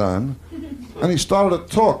worked on, and he started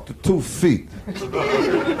to talk to 2 feet. Later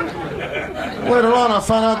on, I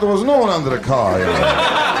found out there was no one under the car. You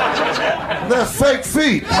know. They're fake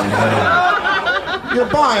feet. You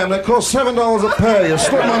buy them, they cost $7 a pair. You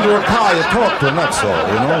slip them under a car, you talk to them, that's all,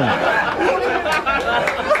 you know.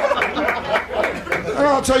 And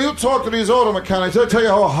I'll tell you, talk to these auto mechanics, they'll tell you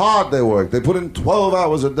how hard they work. They put in 12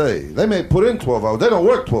 hours a day. They may put in 12 hours. They don't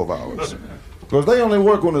work 12 hours. Because they only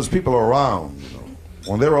work when there's people around. You know.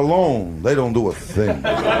 When they're alone, they don't do a thing.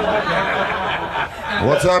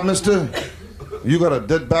 What's up, mister? You got a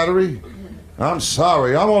dead battery? I'm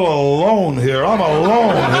sorry, I'm all alone here. I'm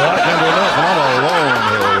alone here. I can't do nothing. I'm alone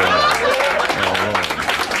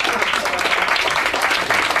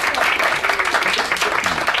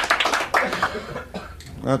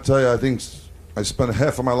here. I'll tell you, I think I spent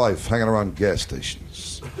half of my life hanging around gas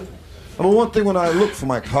stations. But one thing, when I look for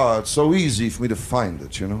my car, it's so easy for me to find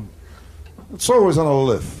it, you know. It's always on a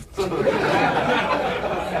lift.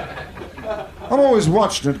 I'm always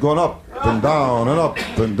watching it going up and down and up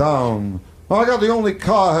and down. Well, I got the only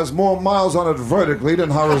car has more miles on it vertically than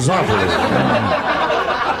horizontally.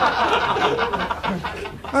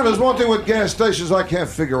 And there's one thing with gas stations I can't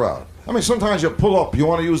figure out. I mean, sometimes you pull up, you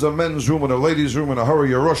want to use a men's room or the ladies' room in a hurry,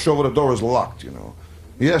 you rush over, the door is locked, you know.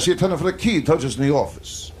 You ask the attendant for the key, it touches in the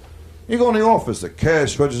office. You go in the office, the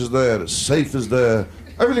cash register is there, the safe is there,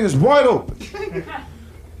 everything is wide open.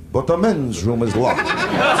 But the men's room is locked.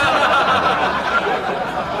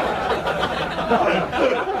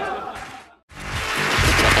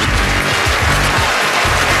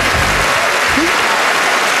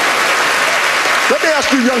 Let me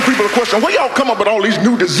ask you young people a question. Where y'all come up with all these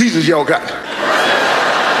new diseases y'all got?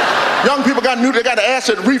 Young people got they got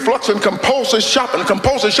acid reflux and compulsive shopping.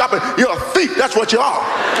 Compulsive shopping, you're a thief, that's what you are.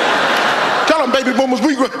 Tell them, baby boomers,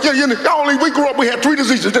 we grew up, we had 3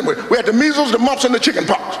 diseases, didn't we? We had the measles, the mumps, and the chicken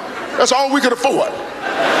pox. That's all we could afford.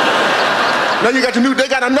 Now you got they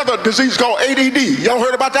got another disease called ADD. Y'all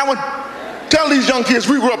heard about that one? Tell these young kids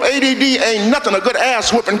we grew up, ADD ain't nothing a good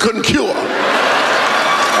ass whipping couldn't cure.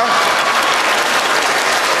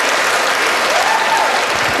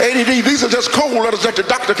 ADD, these are just cold letters that the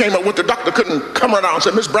doctor came up with. The doctor couldn't come around and say,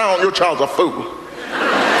 Miss Brown, your child's a fool.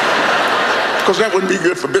 Because that wouldn't be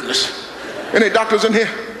good for business. Any doctors in here?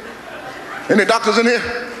 Any doctors in here?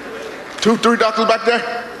 2, 3 doctors back there?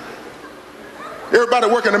 Everybody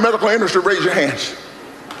working in the medical industry, raise your hands.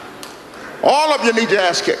 All of you need your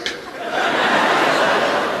ass kicked.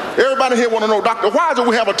 Everybody here want to know, doctor, why is it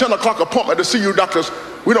we have a 10 o'clock appointment to see you doctors?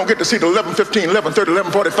 We don't get to see the 11:15, 11:30,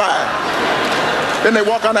 11:45. Then they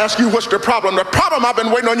walk out and ask you, what's the problem? The problem, I've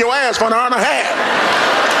been waiting on your ass for an hour and a half.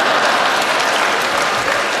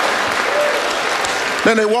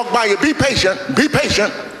 Then they walk by you, be patient, be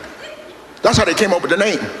patient. That's how they came up with the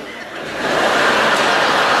name.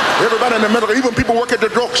 Everybody in the middle, even people work at the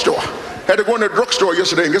drugstore. Had to go in the drugstore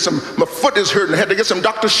yesterday and get some, my foot is hurting, had to get some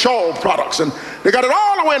Dr. Shaw products, and they got it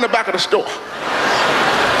all the way in the back of the store.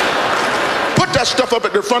 Put that stuff up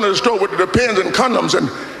at the front of the store with the pens and condoms,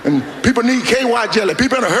 and people need KY jelly.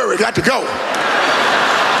 People in a hurry, got to go.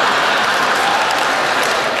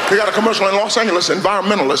 They got a commercial in Los Angeles,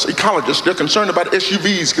 environmentalists, ecologists, they're concerned about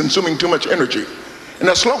SUVs consuming too much energy. And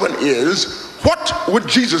their slogan is, what would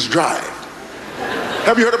Jesus drive?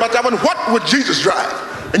 Have you heard about that one? What would Jesus drive?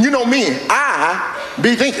 And you know me, I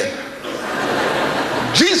be thinking,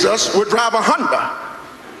 Jesus would drive a Honda.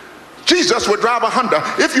 Jesus would drive a Honda.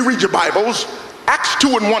 If you read your Bibles, Acts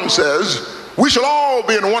 2:1 says, we shall all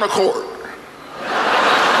be in one accord.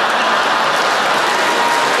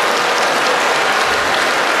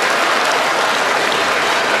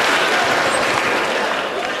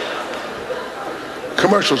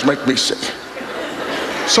 Commercials make me sick.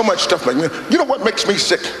 So much stuff makes me, you know what makes me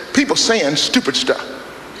sick? People saying stupid stuff.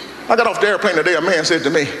 I got off the airplane today, a man said to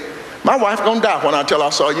me, my wife gonna die when I tell her I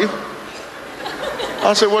saw you.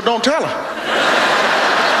 I said, well, don't tell her.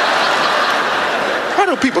 Why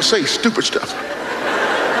do people say stupid stuff?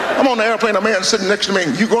 I'm on the airplane, a man sitting next to me,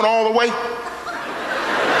 you going all the way?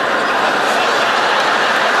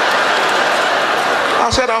 I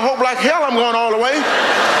said, I hope like hell I'm going all the way.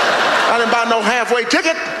 I didn't buy no halfway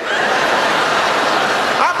ticket.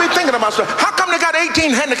 I've been thinking about stuff. How come they got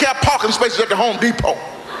 18 handicapped parking spaces at the Home Depot?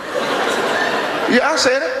 Yeah, I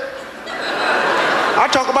said it. I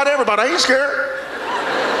talk about everybody. I ain't scared.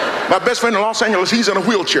 My best friend in Los Angeles, he's in a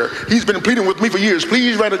wheelchair. He's been pleading with me for years.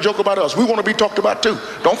 Please write a joke about us. We want to be talked about too.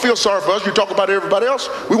 Don't feel sorry for us. You talk about everybody else.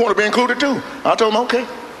 We want to be included too. I told him, okay.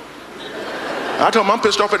 I told him I'm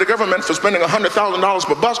pissed off at the government for spending $100,000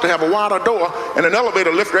 per bus to have a wider door and an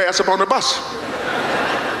elevator lift their ass up on the bus.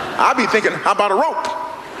 I be thinking, how about a rope?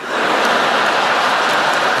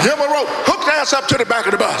 Give him a rope. Hook their ass up to the back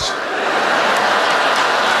of the bus.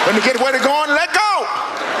 When they get where they're going, let go.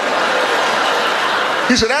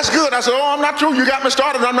 He said, that's good. I said, oh, I'm not through. You got me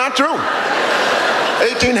started. I'm not through.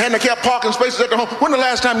 18 handicapped parking spaces at the home. When the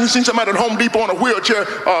last time you seen somebody at Home Depot in a wheelchair,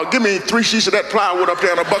 give me 3 sheets of that plywood up there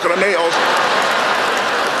and a bucket of nails?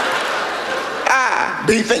 I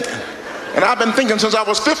be thinking. And I've been thinking since I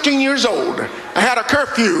was 15 years old. I had a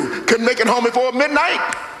curfew. Couldn't make it home before midnight.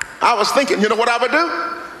 I was thinking, you know what I would do?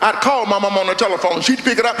 I'd call my mom on the telephone. She'd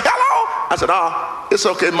pick it up. Hello? I said, oh, it's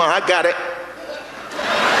okay, Ma. I got it.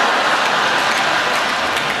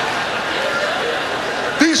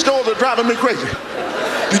 These stores are driving me crazy.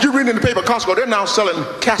 Did you read in the paper, Costco, they're now selling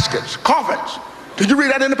caskets, coffins. Did you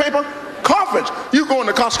read that in the paper? Coffins. You go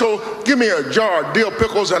into Costco, give me a jar of dill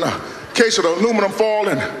pickles and a case of aluminum foil,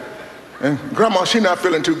 and Grandma, she not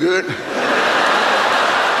feeling too good.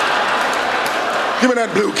 Give me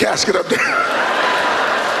that blue casket up there.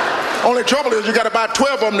 Only trouble is you got to buy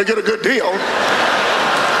 12 of them to get a good deal.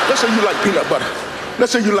 Let's say you like peanut butter.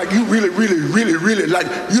 Let's say you really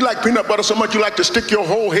like peanut butter so much you like to stick your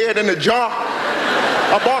whole head in the jar.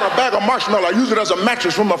 I bought a bag of marshmallow. I use it as a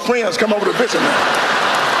mattress when my friends come over to visit me.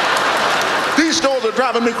 These stores are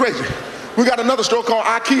driving me crazy. We got another store called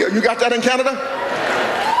IKEA. You got that in Canada?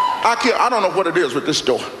 IKEA, I don't know what it is with this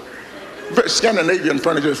store. Very Scandinavian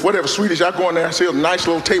furniture, whatever, Swedish. I go in there, I see a nice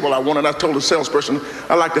little table I wanted. I told the salesperson,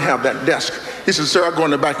 I like to have that desk. He said, sir, I'll go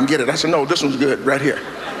in the back and get it. I said, no, this one's good, right here.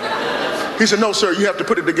 He said, no, sir, you have to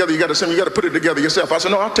put it together. You got to put it together yourself. I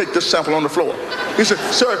said, no, I'll take this sample on the floor. He said,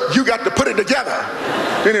 sir, you got to put it together.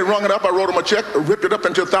 Then he rung it up. I wrote him a check, ripped it up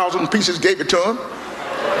into 1,000 pieces, gave it to him.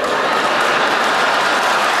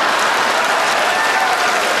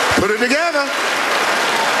 Put it together.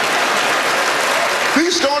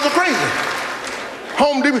 These stores are crazy.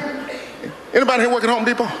 Home Depot. Anybody here work at Home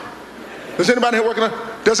Depot? Does anybody here work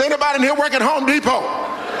at Home Depot?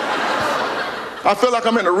 I feel like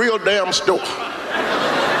I'm in a real damn store.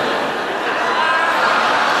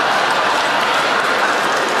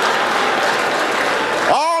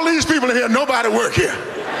 All these people in here, nobody work here.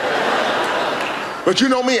 But you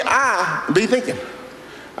know me, I be thinking.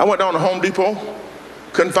 I went down to Home Depot,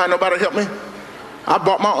 couldn't find nobody to help me. I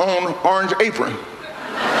bought my own orange apron.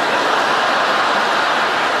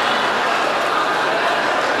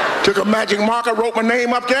 Took a magic marker, wrote my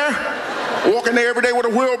name up there, walk in there every day with a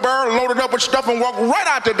wheelbarrow, loaded up with stuff and walk right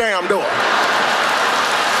out the damn door.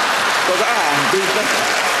 Because I be thinking.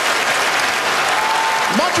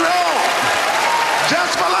 Montreal,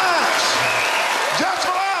 just for laughs. Just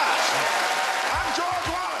for laughs. I'm George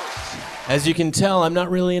Wallace. As you can tell, I'm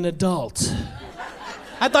not really an adult.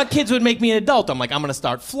 I thought kids would make me an adult. I'm like, I'm going to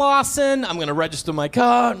start flossing. I'm going to register my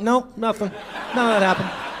car. Nope, nothing. None of that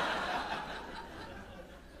happened.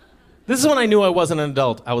 This is when I knew I wasn't an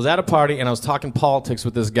adult. I was at a party and I was talking politics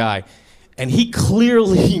with this guy. And he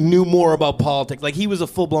clearly knew more about politics. Like, he was a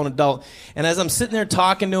full-blown adult. And as I'm sitting there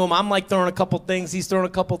talking to him, I'm like throwing a couple things. He's throwing a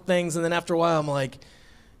couple things. And then after a while, I'm like,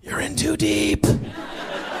 you're in too deep.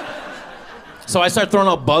 So I start throwing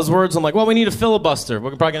out buzzwords. I'm like, well, we need a filibuster. We're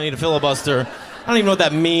probably going to need a filibuster. I don't even know what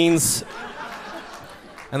that means.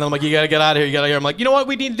 And then I'm like, you got to get out of here. You got to hear. I'm like, you know what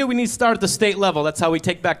we need to do? We need to start at the state level. That's how we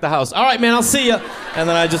take back the House. All right, man, I'll see you. And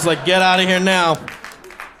then I just like, get out of here now.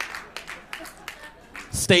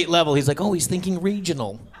 State level. He's like, oh, he's thinking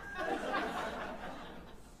regional. I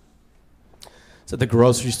was at the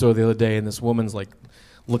grocery store the other day, and this woman's like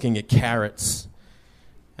looking at carrots.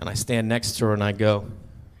 And I stand next to her, and I go,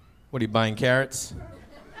 what, are you buying carrots?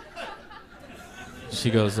 She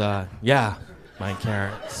goes, yeah, buying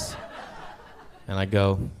carrots. And I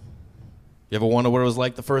go, you ever wonder what it was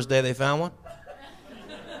like the first day they found one?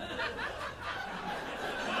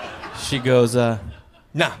 She goes, nah,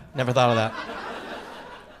 never thought of that.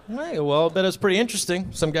 I go, well, I bet it was pretty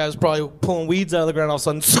interesting. Some guy was probably pulling weeds out of the ground all of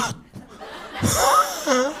a sudden.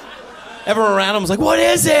 Everyone around him was like, what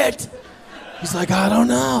is it? He's like, I don't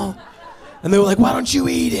know. And they were like, why don't you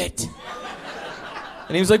eat it?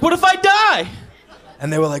 And he was like, what if I die?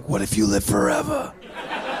 And they were like, what if you live forever?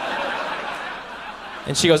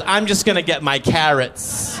 And she goes, I'm just gonna get my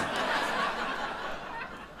carrots.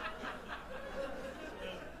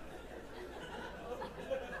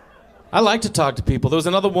 I like to talk to people. There was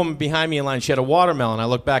another woman behind me in line. She had a watermelon. I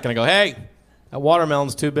look back and I go, hey, that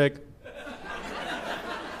watermelon's too big.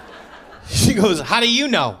 She goes, how do you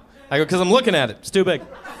know? I go, because I'm looking at it. It's too big.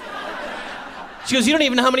 She goes, you don't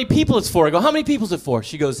even know how many people it's for. I go, how many people is it for?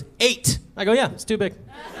 She goes, 8. I go, yeah, it's too big.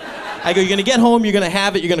 I go, you're going to get home, you're going to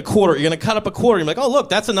have it, you're going to quarter it, you're going to cut up a quarter. You're like, oh, look,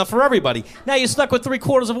 that's enough for everybody. Now you're stuck with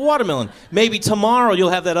 3/4 of a watermelon. Maybe tomorrow you'll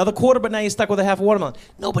have that other quarter, but now you're stuck with a half a watermelon.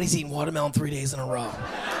 Nobody's eating watermelon 3 days in a row.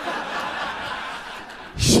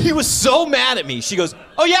 She was so mad at me. She goes,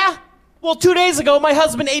 oh, yeah? Well, 2 days ago, my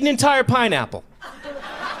husband ate an entire pineapple.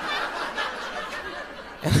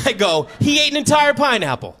 And I go, he ate an entire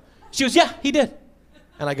pineapple. She goes, yeah, he did.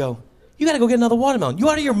 And I go, you gotta go get another watermelon. You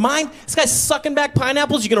out of your mind? This guy's sucking back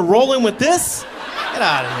pineapples. You're gonna roll in with this? Get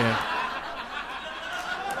out of here.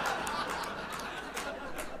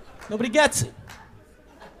 Nobody gets it.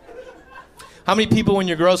 How many people when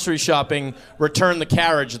you're grocery shopping return the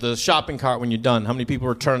carriage, the shopping cart when you're done? How many people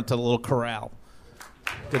return it to the little corral?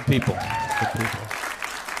 Good people. Good people.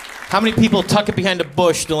 How many people tuck it behind a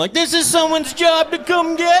bush? They're like, this is someone's job to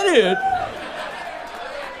come get it.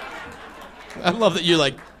 I love that you're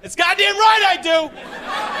like, it's goddamn right I do.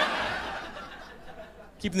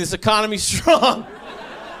 Keeping this economy strong.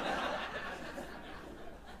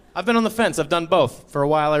 I've been on the fence. I've done both. For a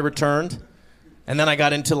while I returned. And then I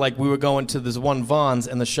got into, like, we were going to this one Vons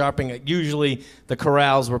and the shopping. Usually the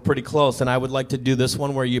corrals were pretty close. And I would like to do this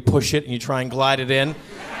one where you push it and you try and glide it in.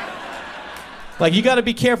 Like, you got to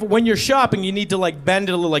be careful. When you're shopping, you need to, like, bend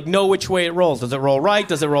it a little, like, know which way it rolls. Does it roll right?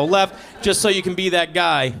 Does it roll left? Just so you can be that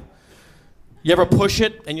guy. You ever push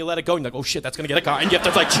it and you let it go and you're like, oh shit, that's gonna get a car, and you have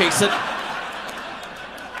to like chase it?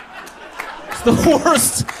 It's the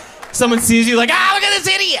worst. Someone sees you like, look at this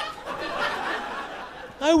idiot!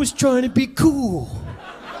 I was trying to be cool.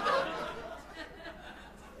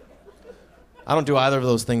 I don't do either of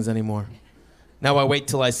those things anymore. Now I wait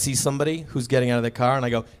till I see somebody who's getting out of their car and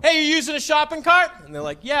I go, hey, you using a shopping cart? And they're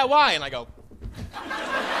like, yeah, why? And I go,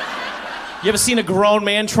 you ever seen a grown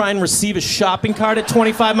man try and receive a shopping cart at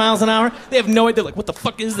 25 miles an hour? They have no idea. They're like, what the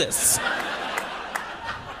fuck is this?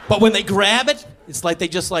 But when they grab it, it's like they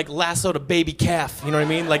just like lassoed a baby calf. You know what I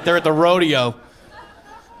mean? Like they're at the rodeo.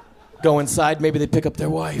 Go inside, maybe they pick up their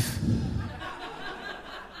wife.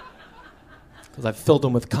 Because I've filled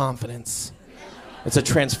them with confidence. It's a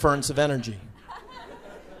transference of energy.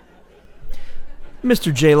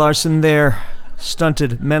 Mr. Jay Larson there.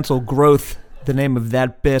 Stunted Mental Growth, the name of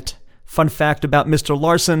that bit. Fun fact about Mr.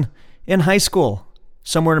 Larson, in high school,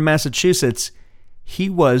 somewhere in Massachusetts, he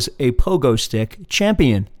was a pogo stick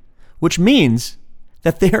champion, which means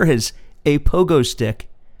that there is a pogo stick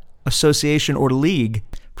association or league.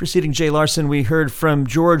 Preceding Jay Larson, we heard from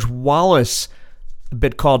George Wallace, a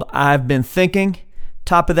bit called I've Been Thinking.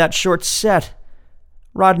 Top of that short set,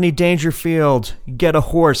 Rodney Dangerfield, Get a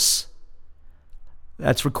Horse.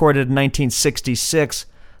 That's recorded in 1966,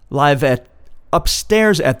 live at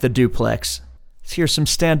Upstairs at the Duplex. Let's hear some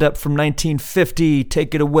stand-up from 1950.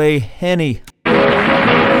 Take it away, Henny. Good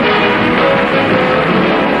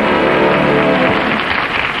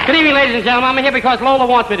evening, ladies and gentlemen. I'm here because Lola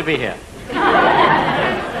wants me to be here.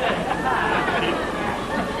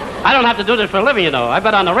 I don't have to do this for a living, you know. I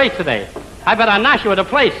bet on the race today. I bet on Nashua to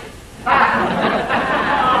place.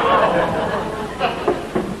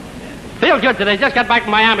 Feel good today. Just got back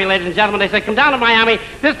from Miami, ladies and gentlemen. They said, come down to Miami.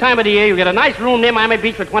 This time of the year, you get a nice room near Miami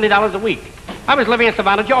Beach for $20 a week. I was living in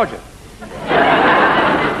Savannah, Georgia.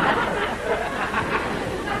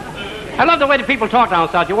 I love the way the people talk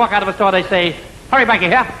down south. You walk out of a store, they say, hurry back,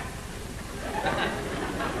 your hair.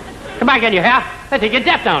 Come back, get your hair. They think you're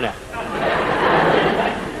deaf down there.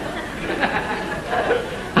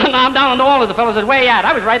 I'm down on the wall, and the fellow said, where you at?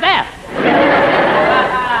 I was right there.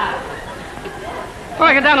 Well,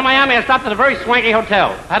 I got down to Miami. I stopped at a very swanky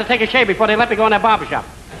hotel. I had to take a shave before they let me go in that barbershop.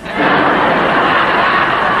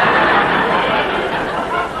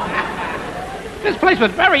 This place was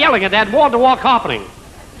very elegant. They had wall-to-wall carpeting.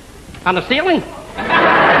 On the ceiling?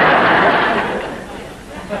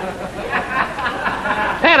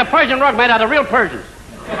 They had a Persian rug made out of real Persians.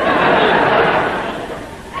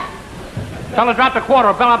 Fellow dropped a quarter.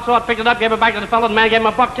 A bellhop saw it, picked it up, gave it back to the fellow, and the man gave him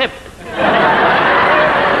a buck tip.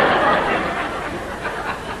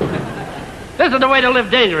 This is the way to live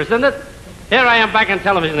dangerous, isn't it? Here I am back on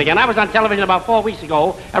television again. I was on television about 4 weeks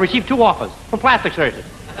ago. I received 2 offers from plastic surgeons.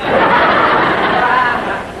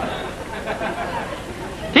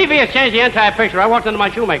 TV has changed the entire picture. I walked into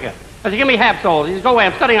my shoemaker. I said, give me half soles. He said, go away,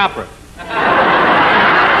 I'm studying opera.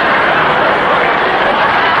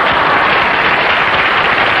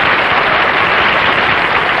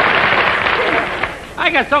 I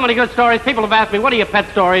got so many good stories. People have asked me, what are your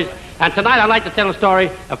pet stories? And tonight I'd like to tell a story,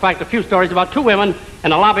 in fact, a few stories about 2 women in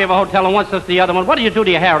the lobby of a hotel, and one says to the other one, what do you do to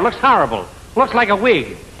your hair? It looks horrible. It looks like a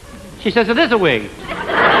wig. She says, it is a wig. She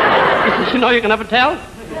says, you know you can never tell?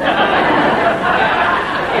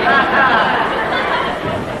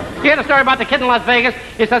 You hear the story about the kid in Las Vegas?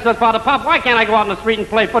 He says to his father, Pop, why can't I go out in the street and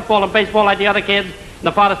play football and baseball like the other kids? And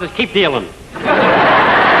the father says, keep dealing.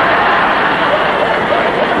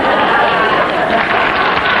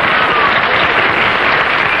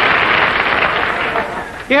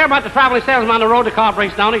 You hear about the traveling salesman on the road, the car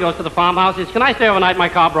breaks down, he goes to the farmhouse, he says, can I stay overnight? My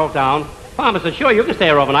car broke down. Farmer says, sure, you can stay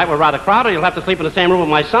here overnight. We're rather crowded. You'll have to sleep in the same room with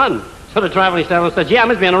my son. So the traveling salesman says, yeah, I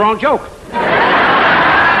must be in the wrong joke.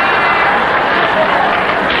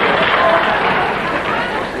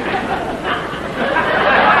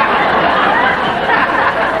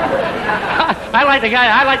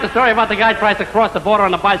 I like the story about the guy tries to cross the border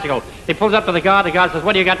on a bicycle. He pulls up to the guard says,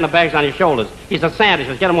 what do you got in the bags on your shoulders? He says, sand. He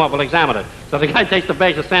says, get them off, we'll examine it. So the guy takes the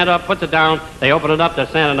bags of sand up, puts it down, they open it up, there's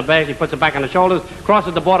sand in the bags, he puts it back on the shoulders,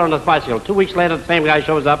 crosses the border on his bicycle. 2 weeks later, the same guy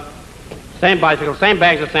shows up, same bicycle, same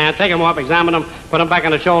bags of sand, take them off, examine them, put them back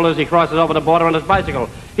on the shoulders, he crosses over the border on his bicycle.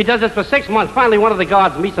 He does this for 6 months. Finally, one of the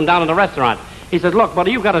guards meets him down in the restaurant. He says, look,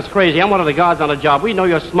 buddy, you got us crazy. I'm one of the guards on the job. We know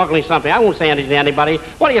you're smuggling something. I won't say anything to anybody.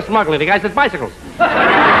 What are you smuggling? The guy says, bicycles.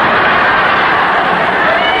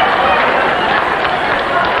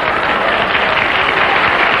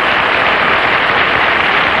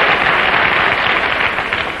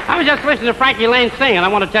 I was just listening to Frankie Lane sing, and I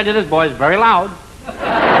want to tell you this boy is very loud.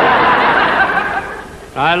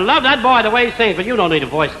 I love that boy, the way he sings, but you don't need a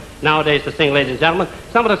voice nowadays to sing, ladies and gentlemen.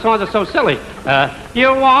 Some of the songs are so silly.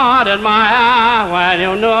 You wanted my eye when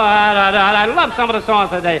you knew it. I love some of the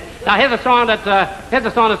songs today. Now, here's a song that's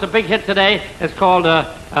a big hit today. It's called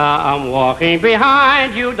I'm Walking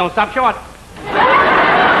Behind You. Don't stop short.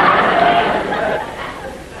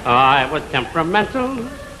 I was temperamental.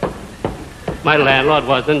 My landlord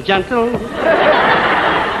wasn't gentle.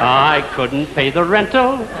 I couldn't pay the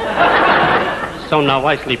rental. So now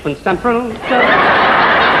I sleep in Central.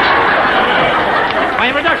 My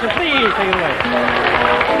introduction, please, take it away.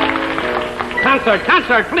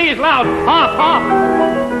 Concert, please, loud. Hop, hop.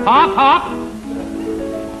 Hop, hop.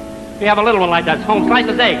 We have a little one like that. It's home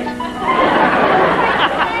slices eggs.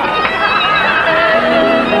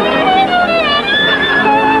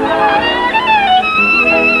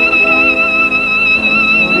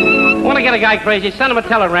 Want to get a guy crazy, send him a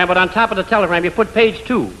telegram, but on top of the telegram, you put page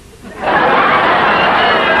 2.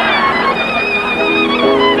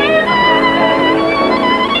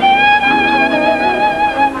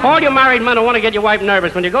 All you married men who want to get your wife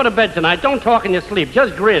nervous, when you go to bed tonight, don't talk in your sleep.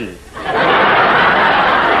 Just grin.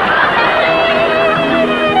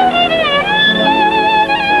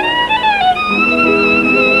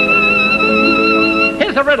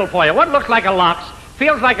 Here's a riddle for you. What looks like a lox,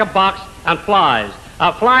 feels like a box, and flies?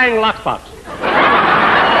 A flying lox box.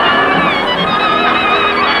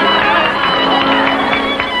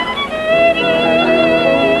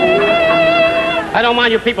 I don't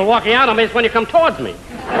mind you people walking out on me. It's when you come towards me.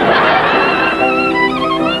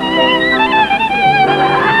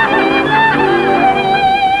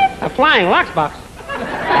 A flying lox box.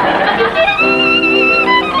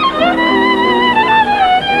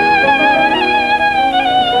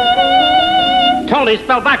 Tony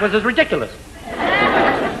spelled backwards is ridiculous.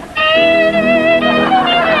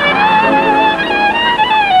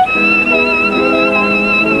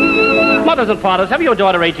 Mothers and fathers, have your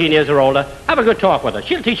daughter 18 years or older? Have a good talk with her.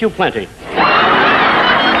 She'll teach you plenty.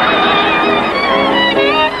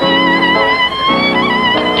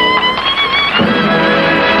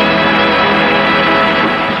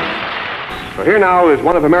 So here now is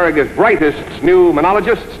one of America's brightest new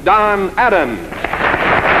monologists, Don Adams.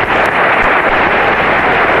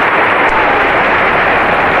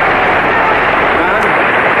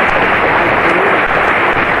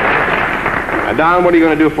 Don, what are you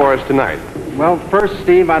going to do for us tonight? Well, first,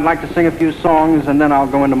 Steve, I'd like to sing a few songs, and then I'll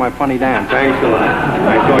go into my funny dance. Thanks a lot.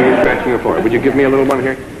 I saw you stretching for it. Would you give me a little one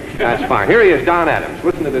here? That's fine. Here he is, Don Adams.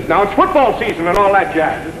 Listen to this. Now, it's football season and all that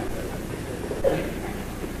jazz.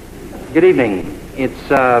 Good evening. It's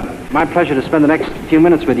my pleasure to spend the next few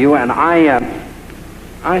minutes with you, and I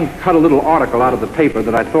cut a little article out of the paper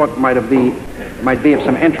that I thought might be might be of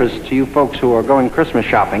some interest to you folks who are going Christmas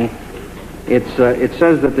shopping. It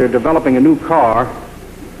says that they're developing a new car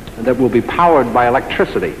that will be powered by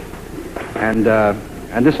electricity. And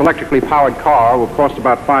this electrically powered car will cost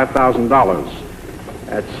about $5,000.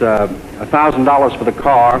 That's $1,000 for the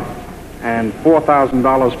car and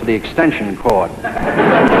 $4,000 for the extension cord.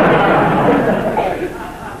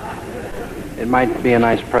 It might be a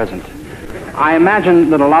nice present. I imagine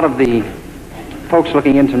that a lot of the folks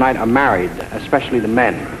looking in tonight are married, especially the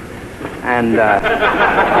men.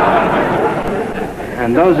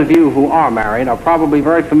 And those of you who are married are probably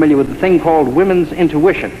very familiar with the thing called women's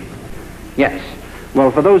intuition. Yes.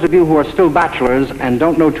 Well, for those of you who are still bachelors and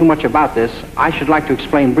don't know too much about this, I should like to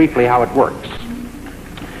explain briefly how it works.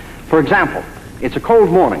 For example, it's a cold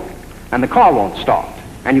morning and the car won't start.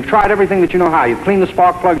 And you've tried everything that you know how. You've cleaned the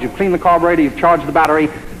spark plugs, you've cleaned the carburetor, you've charged the battery.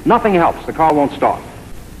 Nothing helps. The car won't start.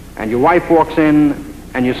 And your wife walks in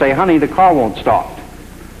and you say, honey, the car won't start.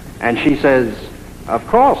 And she says, of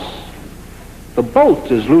course, the bolt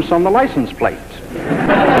is loose on the license plate.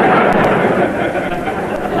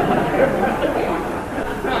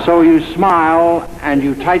 So you smile and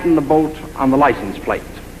you tighten the bolt on the license plate.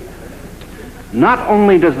 Not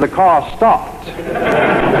only does the car start,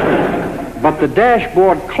 but the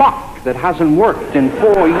dashboard clock that hasn't worked in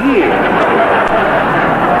 4 years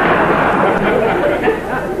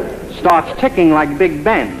starts ticking like Big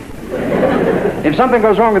Ben. If something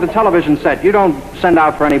goes wrong with the television set, you don't send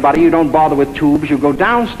out for anybody, you don't bother with tubes, you go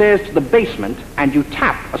downstairs to the basement and you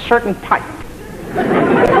tap a certain pipe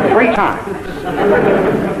 3 times.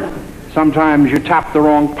 Sometimes you tap the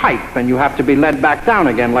wrong pipe and you have to be led back down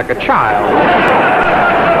again like a child.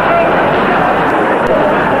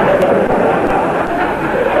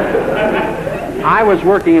 I was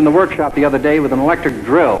working in the workshop the other day with an electric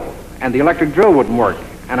drill, and the electric drill wouldn't work.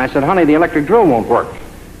 And I said, honey, the electric drill won't work.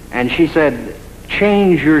 And she said,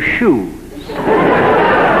 change your shoes.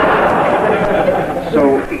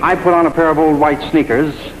 So I put on a pair of old white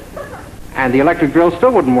sneakers, and the electric drill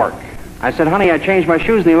still wouldn't work. I said, honey, I changed my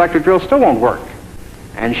shoes, and the electric drill still won't work.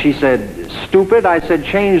 And she said, stupid. I said,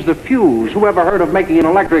 change the fuse. Who ever heard of making an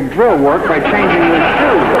electric drill work by changing your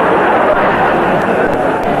shoes?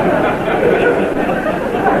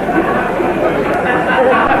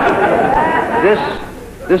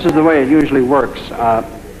 This is the way it usually works.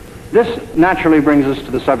 This naturally brings us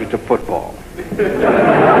to the subject of football.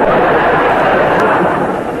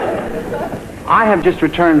 I have just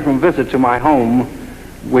returned from a visit to my home,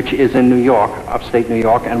 which is in New York, upstate New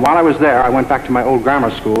York, and while I was there, I went back to my old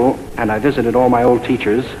grammar school, and I visited all my old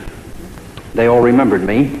teachers. They all remembered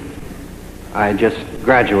me. I just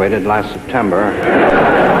graduated last September.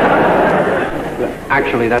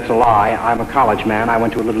 Actually, that's a lie. I'm a college man. I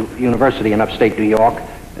went to a little university in upstate New York,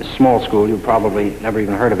 a small school. You've probably never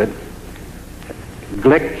even heard of it.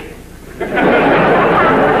 Glick.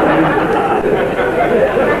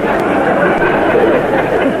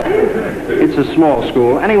 It's a small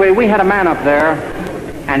school. Anyway, we had a man up there,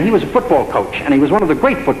 and he was a football coach, and he was one of the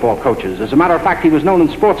great football coaches. As a matter of fact, he was known in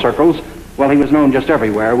sports circles. Well, he was known just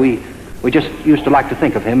everywhere. We just used to like to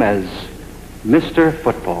think of him as Mr.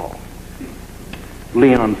 Football.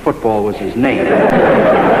 Leon Football was his name.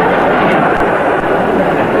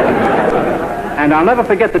 And I'll never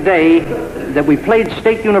forget the day that we played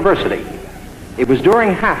State University. It was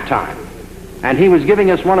during halftime, and he was giving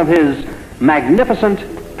us one of his magnificent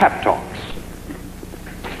pep talks.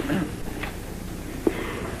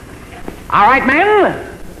 All right, men,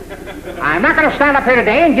 I'm not going to stand up here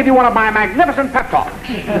today and give you one of my magnificent pep talks.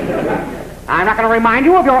 I'm not going to remind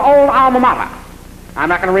you of your old alma mater. I'm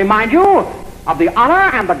not going to remind you of the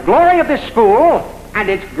honor and the glory of this school and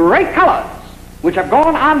its great colors, which have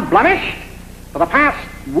gone unblemished for the past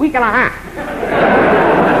week and a half.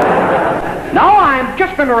 No, I'm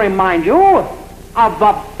just going to remind you of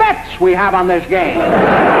the bets we have on this game.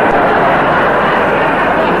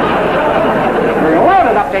 We're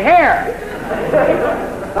loaded up to here.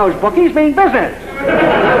 Those bookies mean business.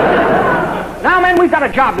 Now, men, we've got a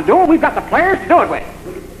job to do, and we've got the players to do it with.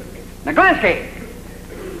 Naglansky.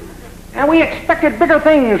 And we expected bigger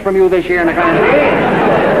things from you this year, Naglansky.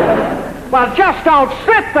 Well, just don't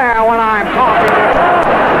sit there when I'm talking.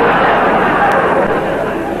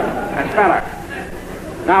 That's better.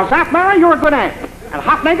 Now, Zapmara, you're a good end. And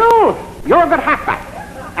Hopnagel, you're a good halfback.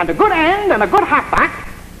 And a good end and a good halfback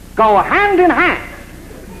go hand in hand.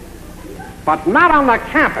 But not on the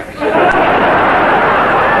campus.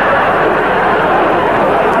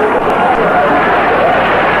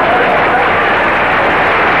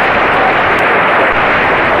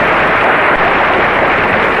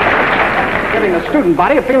 giving the student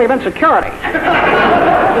body a feeling of insecurity.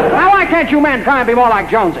 Now, why can't you men try and be more like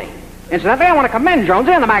Jonesy? Incidentally, I want to commend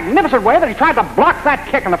Jonesy in the magnificent way that he tried to block that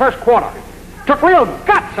kick in the first quarter. Took real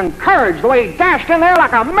guts and courage the way he dashed in there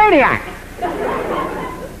like a maniac.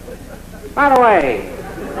 By the way,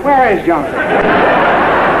 where is Jonesy?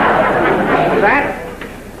 What's that?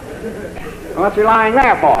 What's he lying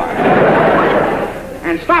there for?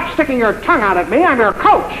 And stop sticking your tongue out at me. I'm your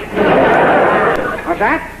coach. What's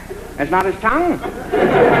that? It's not his tongue?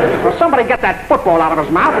 Well, somebody get that football out of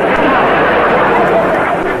his mouth.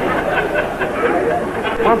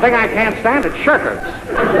 One thing I can't stand is shirkers.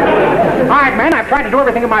 All right, men, I've tried to do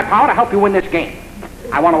everything in my power to help you win this game.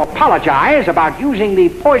 I want to apologize about using the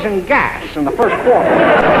poison gas in the first quarter.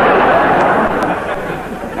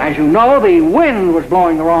 As you know, the wind was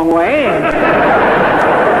blowing the wrong way.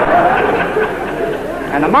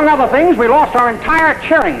 And among other things, we lost our entire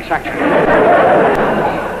cheering section.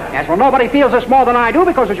 Yes, well, nobody feels this more than I do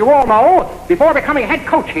because, as you all know, before becoming head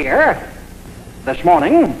coach here this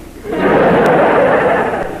morning,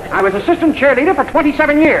 I was assistant cheerleader for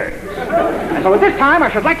 27 years. And so at this time, I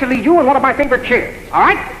should like to lead you in one of my favorite cheers. All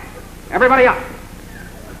right? Everybody up.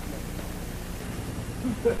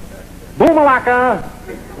 Boom-a-laka,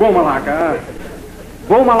 boom-a-laka,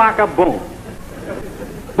 boom-a-laka, boom.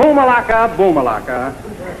 Boom-a-laka, boom-a-laka,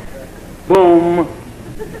 boom,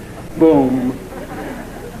 boom,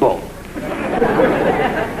 boom.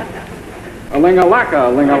 A ling-a-laka,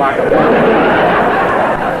 ling-a-laka, boom.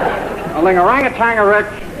 A ling-a-rang-a-tang-a-rick,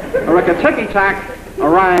 a rick-a-ticky-tack, a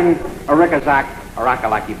rang, a rick-a-zack, a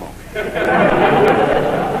rack-a-lacky boom.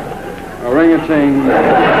 A ring-a-ting, a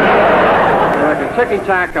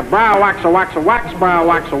rick-a-ticky-tack, a brow-wax-a-wax-a-wax,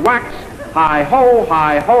 brow-wax-a-wax, hi-ho,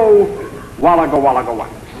 hi-ho,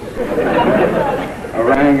 walla-go-walla-go-wax. A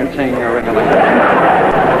ring-a-ting, a ring-a-lang.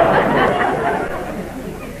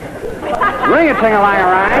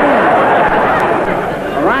 Ring-a-ting-a-lang-a-rang,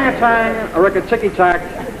 a rang-a-tang, a rick-a-ticky-tack,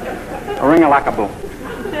 a ring-a-lack-a-boom.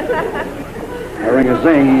 A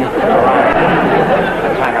ring-a-zing, a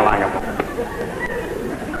rang-a-tang-a-lang-a-boom.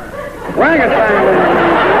 Ring-a-tang,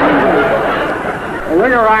 a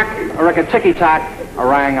ring-a-rack, a rick-a-ticky-tack, a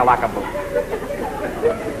rang-a-lack-a-boom.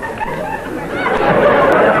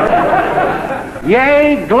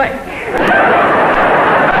 Yay, glick.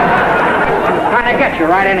 Kind of gets you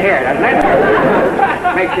right in here, doesn't it?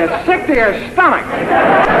 Makes you sick to your stomach.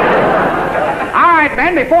 All right,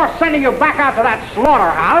 men, before sending you back out to that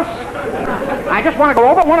slaughterhouse, I just want to go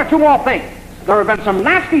over one or two more things. There have been some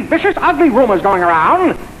nasty, vicious, ugly rumors going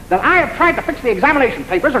around that I have tried to fix the examination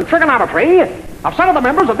papers and trigonometry of some of the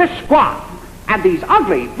members of this squad. And these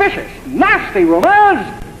ugly, vicious, nasty rumors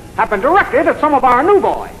have been directed at some of our new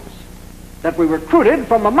boys that we recruited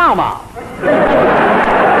from the Mau Mau.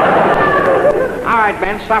 All right,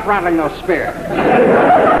 men, stop rattling those spears.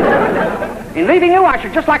 In leaving you, I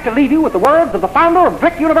should just like to leave you with the words of the founder of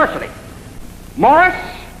Brick University, Morris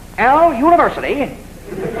L. University,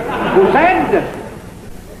 who said,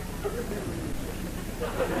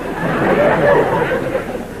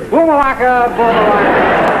 Boomalaka,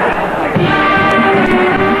 boomalaka.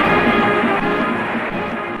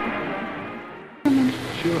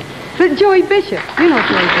 Joey Bishop. You know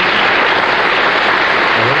Joey Bishop.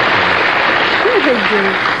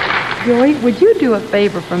 Joey, would you do a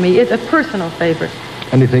favor for me? It's a personal favor.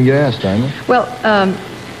 Anything you ask, Diamond. Well,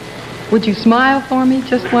 would you smile for me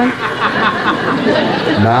just once?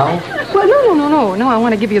 Now? Well, no. I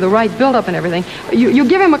want to give you the right build-up and everything. You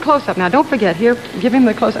give him a close-up now. Don't forget. Here, give him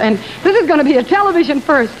the close-up. And this is going to be a television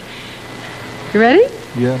first. You ready?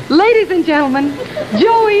 Yeah. Ladies and gentlemen,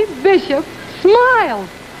 Joey Bishop smiles.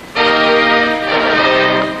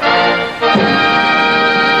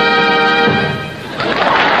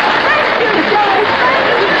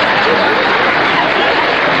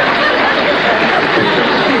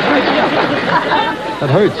 That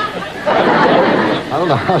hurts. I don't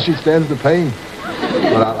know how she stands the pain.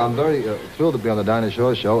 But I'm very thrilled to be on the Dinah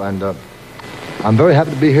Shore show, and I'm very happy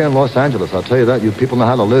to be here in Los Angeles. I'll tell you that. You people know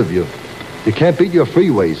how to live. You can't beat your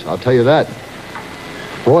freeways. I'll tell you that.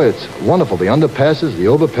 Boy, it's wonderful. The underpasses, the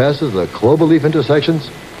overpasses, the cloverleaf intersections.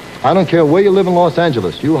 I don't care where you live in Los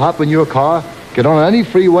Angeles. You hop in your car, get on any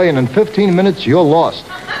freeway, and in 15 minutes, you're lost.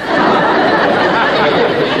 Well,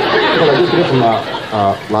 I just get from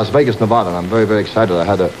Las Vegas, Nevada, and I'm very, very excited. I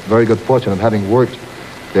had a very good fortune of having worked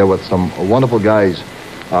there with some wonderful guys.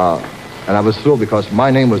 And I was thrilled because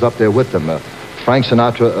my name was up there with them. Frank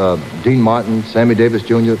Sinatra, Dean Martin, Sammy Davis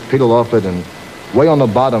Jr., Peter Lawford, and way on the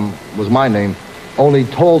bottom was my name. Only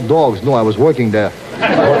tall dogs knew I was working there.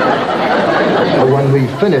 So when we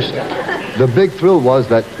finished, the big thrill was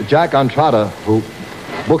that Jack Entrada, who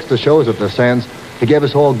books to shows at the Sands. He gave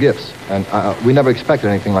us all gifts, and we never expected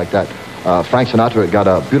anything like that. Frank Sinatra got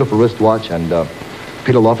a beautiful wristwatch, and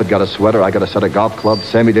Peter Lawford got a sweater. I got a set of golf clubs.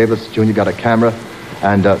 Sammy Davis Jr. got a camera,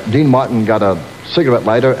 and Dean Martin got a cigarette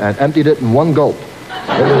lighter and emptied it in one gulp.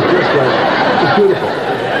 It was just beautiful.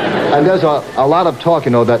 And there's a lot of talk,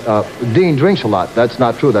 that Dean drinks a lot. That's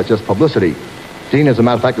not true. That's just publicity. Dean, as a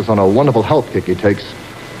matter of fact, is on a wonderful health kick. He takes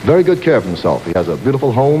very good care of himself. He has a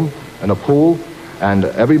beautiful home and a pool, and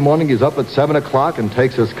every morning he's up at 7 o'clock and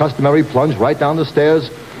takes his customary plunge right down the stairs.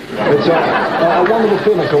 It's a wonderful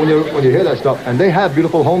feeling. So when you hear that stuff, and they have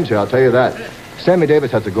beautiful homes here, I'll tell you that. Sammy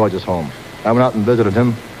Davis has a gorgeous home. I went out and visited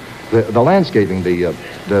him. The landscaping,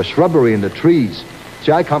 the shrubbery and the trees.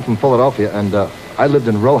 See, I come from Philadelphia, and I lived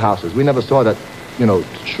in row houses. We never saw that,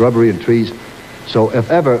 shrubbery and trees. So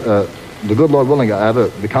if ever, the good Lord willing, I ever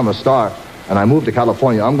become a star, and I move to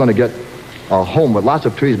California, I'm going to get a home with lots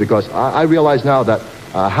of trees, because I realize now that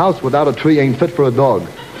a house without a tree ain't fit for a dog. So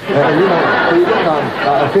you get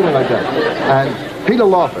a feeling like that. And Peter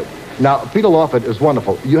Lawford. Now, Peter Lawford is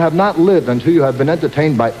wonderful. You have not lived until you have been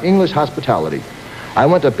entertained by English hospitality. I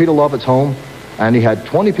went to Peter Lawford's home, and he had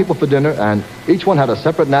 20 people for dinner, and each one had a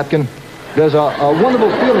separate napkin. There's a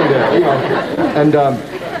wonderful feeling there, And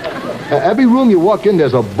every room you walk in,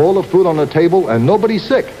 there's a bowl of food on the table, and nobody's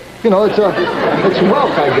sick. It's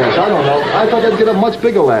wealth, I guess. I don't know. I thought they'd get a much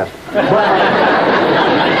bigger laugh. But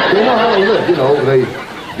they know how to live, They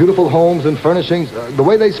beautiful homes and furnishings. The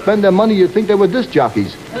way they spend their money, you'd think they were disc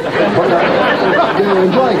jockeys. But they're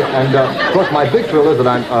enjoying it. And, of course, my big thrill is that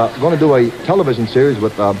I'm going to do a television series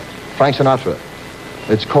with Frank Sinatra.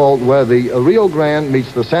 It's called Where the Rio Grande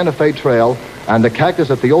Meets the Santa Fe Trail and the Cactus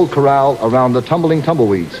at the Old Corral Around the Tumbling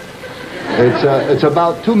Tumbleweeds. It's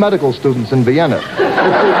about two medical students in Vienna. It's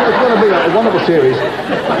going to be a wonderful series.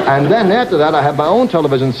 And then after that, I have my own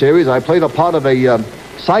television series. I play the part of a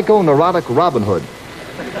psychoneurotic Robin Hood.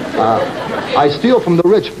 I steal from the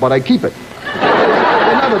rich, but I keep it.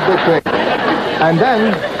 Another big thing. And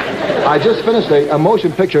then I just finished a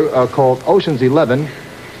motion picture called Ocean's 11,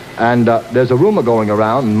 and there's a rumor going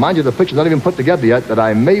around, and mind you, the picture's not even put together yet, that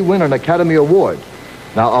I may win an Academy Award.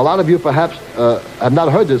 Now, a lot of you perhaps have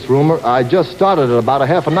not heard this rumor. I just started it about a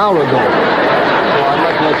half an hour ago. So I'd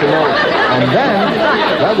like to let you know. And then,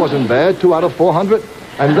 that wasn't bad, 2 out of 400.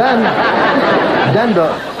 And then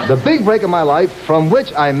the big break of my life, from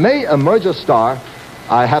which I may emerge a star.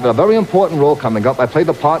 I have a very important role coming up. I play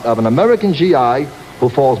the part of an American GI who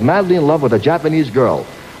falls madly in love with a Japanese girl.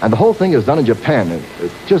 And the whole thing is done in Japan. And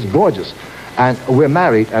it's just gorgeous. And we're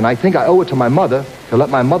married, and I think I owe it to my mother to let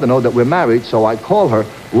my mother know that we're married. So I call her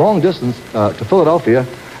long distance to Philadelphia,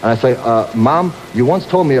 and I say, Mom, you once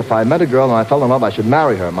told me if I met a girl and I fell in love, I should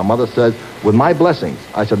marry her. My mother says, with my blessings.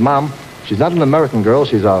 I said, Mom, she's not an American girl,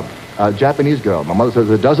 she's a Japanese girl. My mother says,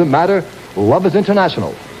 it doesn't matter, love is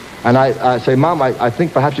international. And I say, Mom, I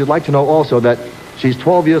think perhaps you'd like to know also that she's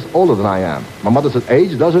 12 years older than I am. My mother says,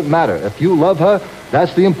 age doesn't matter. If you love her,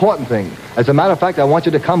 that's the important thing. As a matter of fact, I want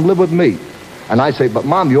you to come live with me. And I say, but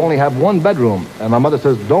Mom, you only have one bedroom. And my mother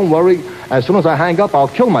says, don't worry, as soon as I hang up, I'll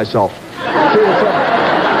kill myself. See,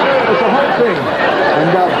 it's a whole thing.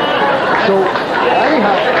 And so,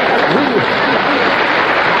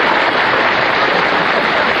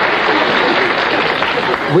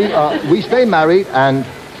 anyhow, we stay married, and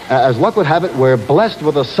as luck would have it, we're blessed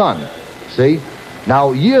with a son. See?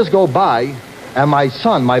 Now, years go by, and my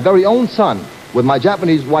son, my very own son, with my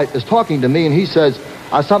Japanese wife, is talking to me, and he says,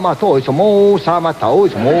 and I say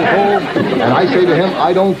to him,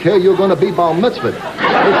 I don't care, you're going to be bar mitzvah. It's a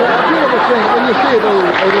beautiful thing. When you see it,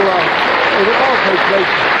 it'll all take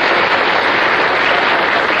place.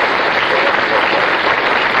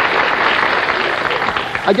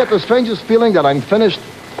 I get the strangest feeling that I'm finished.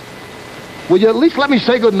 Will you at least let me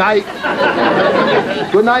say good night?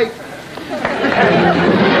 Good night.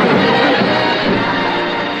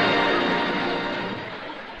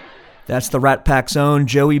 That's the Rat Pack's own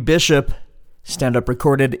Joey Bishop, stand-up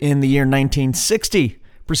recorded in the year 1960.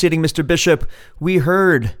 Preceding Mr. Bishop, we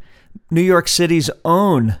heard New York City's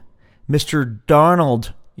own Mr.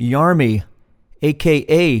 Donald Yarmy,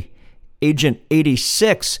 a.k.a. Agent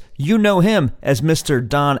 86. You know him as Mr.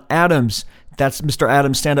 Don Adams. That's Mr.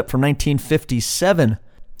 Adams' stand-up from 1957.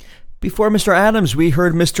 Before Mr. Adams, we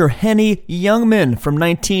heard Mr. Henny Youngman from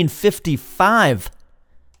 1955.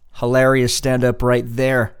 Hilarious stand-up right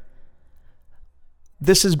there.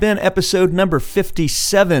 This has been episode number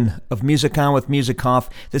 57 of Music On with Music Off.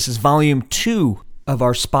 This is volume 2 of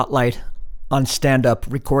our spotlight on stand-up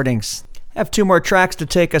recordings. I have 2 more tracks to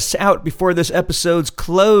take us out before this episode's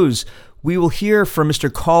close. We will hear from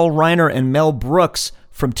Mr. Carl Reiner and Mel Brooks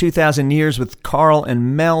from 2000 Years with Carl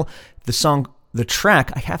and Mel. The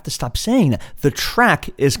track, I have to stop saying that. The track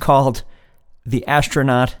is called The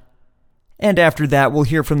Astronaut. And after that, we'll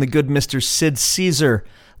hear from the good Mr. Sid Caesar,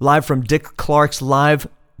 live from Dick Clark's Live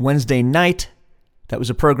Wednesday Night. That was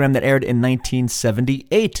a program that aired in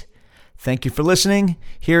 1978. Thank you for listening.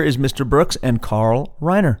 Here is Mr. Brooks and Carl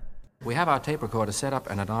Reiner. We have our tape recorder set up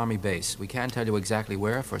at an Army base. We can't tell you exactly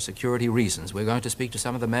where for security reasons. We're going to speak to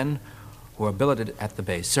some of the men who are billeted at the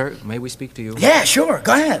base. Sir, may we speak to you? Yeah, sure.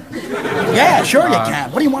 Go ahead. Yeah, sure you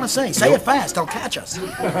can. What do you want to say? Say it fast. They'll catch us.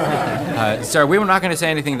 Sir, we were not going to say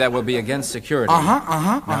anything that will be against security.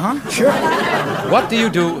 Sure. What do you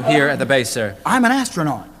do here at the base, sir? I'm an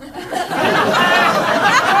astronaut.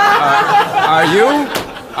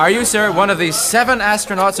 Are you, sir, one of the 7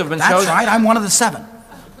 astronauts who have been chosen? That's right. I'm one of the 7.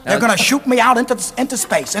 They're going to shoot me out into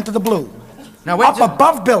space, into the blue. Now, wait,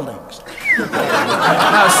 above buildings.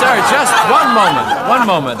 Now, sir, just one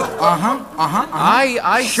moment.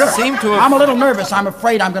 I Sure. seem to have... I'm a little nervous. I'm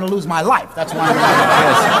afraid I'm going to lose my life. That's why I'm nervous.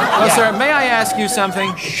 Yes. Well, sir, may I ask you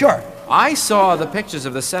something? Sure. I saw the pictures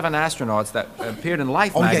of the 7 astronauts that appeared in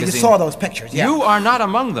Life magazine. Yeah, you saw those pictures, yeah. You are not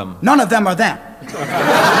among them. None of them are them.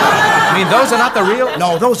 I mean, those are not the real...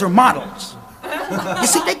 No, those are models. You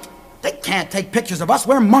see, they can't take pictures of us.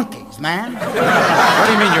 We're monkeys, man. What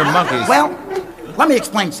do you mean you're monkeys? Well, let me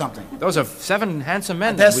explain something. Those are 7 handsome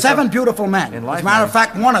men. There's 7 beautiful men. In Life As a matter of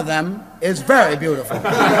fact, one of them is very beautiful.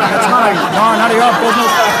 That's none of your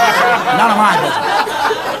business. None of my business.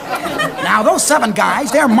 Now, those 7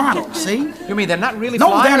 guys, they're models, see? You mean they're not really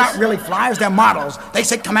flyers? flyers? No, they're not really flyers. They're models. They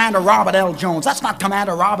say Commander Robert L. Jones. That's not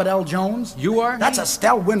Commander Robert L. Jones. You are? That's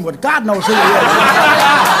Estelle Winwood. God knows who he is.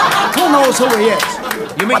 Who knows who he is?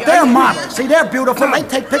 You mean, but they're models. See, they're beautiful. They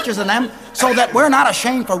take pictures of them so that we're not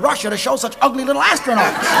ashamed for Russia to show such ugly little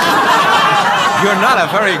astronauts. You're not a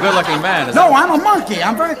very good-looking man. No, I'm a monkey.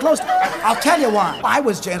 I'm very close. I'll tell you why. I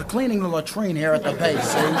was cleaning the latrine here at the base,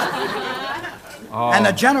 see? Oh. And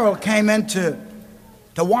the general came in to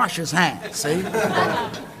wash his hands, see?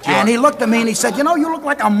 And he looked at me and he said, you know, you look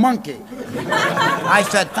like a monkey. I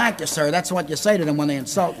said, thank you, sir. That's what you say to them when they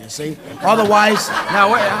insult you, see? Otherwise...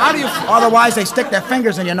 Now, how do you... Otherwise, they stick their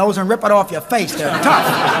fingers in your nose and rip it off your face. They're tough.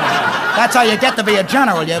 That's how you get to be a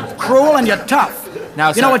general. You're cruel and you're tough.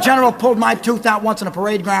 Now, you know, a general pulled my tooth out once in a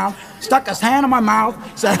parade ground, stuck his hand in my mouth,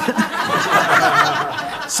 said...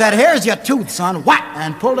 said, here's your tooth, son. Whack!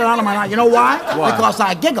 And pulled it out of my mouth. You know why? Why? Because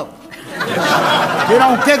I giggled. You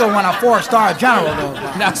don't giggle when a 4-star general goes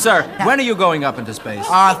by. Now, sir, when are you going up into space?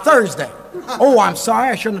 Thursday. Oh, I'm sorry.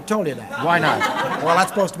 I shouldn't have told you that. Why not? Well, that's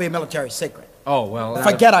supposed to be a military secret. Oh, well...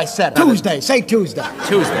 Forget I said. Tuesday. Say Tuesday.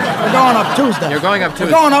 Tuesday. We're going up Tuesday. You're going up Tuesday.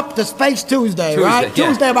 We're going up to space Tuesday, right? Yeah.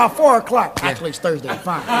 Tuesday about 4 o'clock. Yeah. Actually, it's Thursday at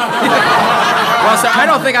 5. Well, sir, I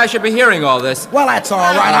don't think I should be hearing all this. Well, that's all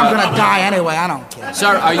right. I'm going to die anyway. I don't care.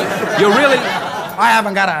 Sir, are you really... I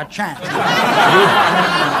haven't got a chance.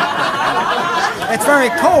 It's very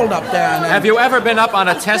cold up there. Have you ever been up on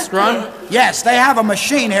a test run? Yes, they have a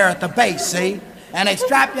machine here at the base, see? And they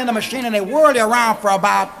strap you in the machine and they whirl you around for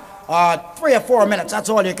about 3 or 4 minutes. That's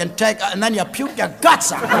all you can take, and then you puke your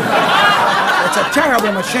guts out. It's a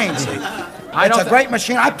terrible machine, see? It's a great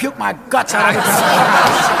machine. I puke my guts out every time.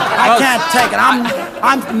 I can't take it.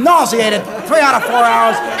 I'm nauseated 3 out of 4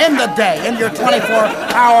 hours in the day, in your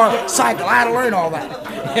 24-hour cycle. I had to learn all that.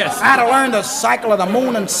 Yes. I had to learn the cycle of the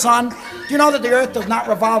moon and sun. Do you know that the Earth does not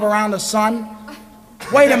revolve around the sun?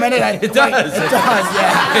 Wait a minute. It does. It does,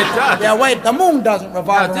 yeah. It does. Yeah, wait. The moon doesn't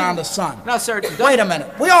revolve around the sun. No, sir. Wait a minute.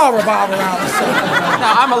 We all revolve around the sun.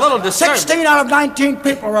 Now, I'm a little disturbed. 16 out of 19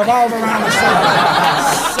 people revolve around the sun.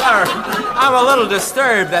 Sir, I'm a little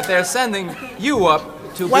disturbed that they're sending you up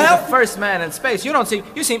to be the first man in space. You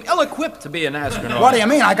seem ill-equipped to be an astronaut. What do you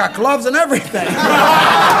mean? I got gloves and everything.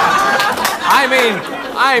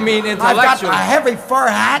 I mean intellectually. I've got a heavy fur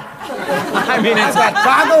hat. I've got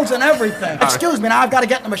goggles and everything. Excuse me, now I've got to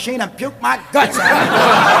get in the machine and puke my guts out.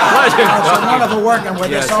 Pleasure. It's wonderful working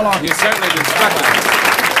with you so long. You certainly do.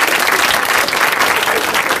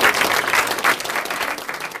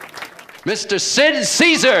 Mr. Sid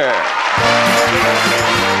Caesar.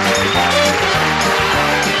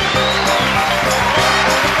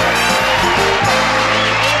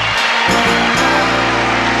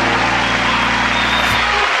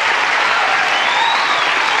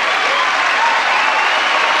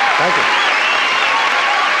 Thank you.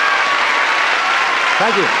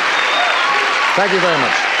 Thank you. Thank you very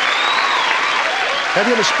much. Have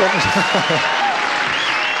you ever spoken?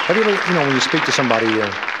 Have you ever, when you speak to somebody,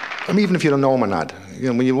 even if you don't know him or not,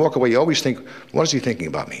 when you walk away, you always think, what is he thinking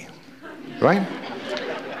about me? Right?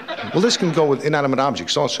 Well, this can go with inanimate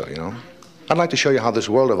objects also, I'd like to show you how this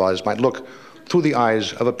world of ours might look through the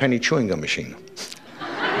eyes of a penny chewing gum machine.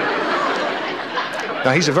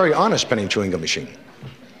 Now, he's a very honest penny chewing gum machine.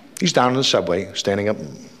 He's down in the subway, standing up,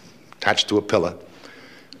 attached to a pillar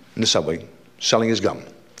in the subway, selling his gum.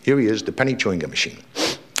 Here he is, the penny chewing gum machine.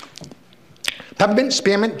 Peppermint,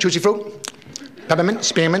 spearmint, juicy fruit. Peppermint,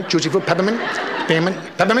 spearmint, juicy fruit. Peppermint, spearmint,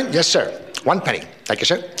 peppermint. Yes, sir. 1 penny. Thank you,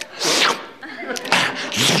 sir.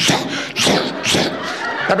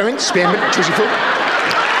 Peppermint, spearmint, juicy fruit.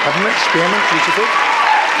 Peppermint, spearmint, juicy fruit.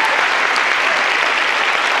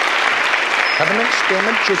 Peppermint,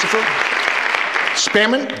 spearmint, juicy fruit.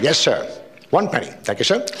 Spearmint, yes, sir. 1 penny. Thank you,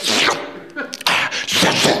 sir.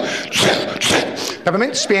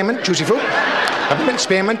 Peppermint, spearmint, juicy fruit. Peppermint,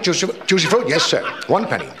 spearmint, juicy fruit. Yes, sir. 1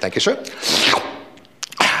 penny. Thank you, sir.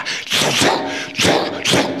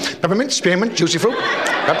 Peppermint, spearmint, juicy fruit.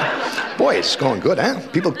 Boy, it's going good, huh?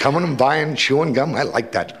 People coming and buying, chewing gum. I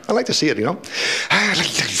like that. I like to see it, you know.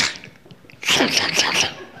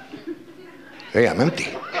 Hey, I'm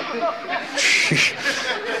empty.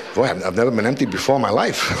 Boy, I've never been empty before in my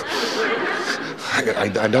life.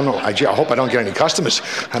 I don't know. I hope I don't get any customers.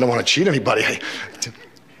 I don't want to cheat anybody.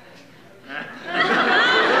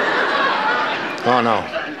 Oh, no.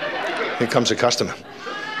 Here comes a customer.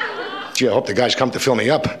 Gee, I hope the guys come to fill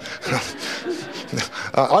me up.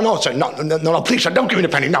 Oh, no, sir. No, please, sir. Don't give me the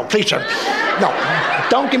penny. No, please, sir. No,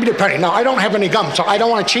 don't give me the penny. No, I don't have any gum, so I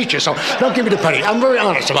don't want to cheat you, so don't give me the penny. I'm very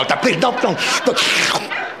honest about that. Please, don't. Look,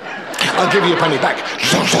 I'll give you a penny back.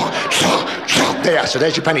 There, so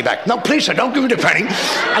there's your penny back. No, please, sir, don't give me the penny.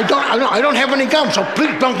 I don't have any gum, so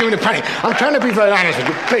please don't give me the penny. I'm trying to be very honest with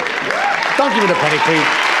you. Please, don't give me the penny, please.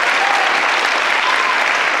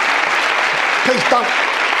 Please,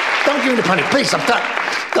 don't give me the penny, please. I'm done.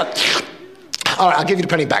 All right, I'll give you the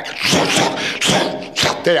penny back.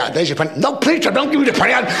 There's your penny. No, please, sir, don't give me the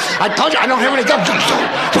penny. I told you I don't have any gum.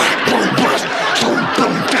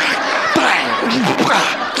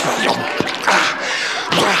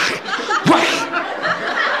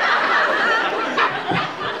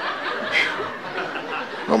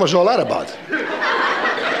 What was all that about?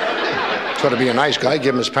 Try to be a nice guy,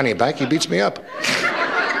 give him his penny back, he beats me up.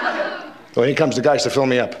 Well, here comes the guys to fill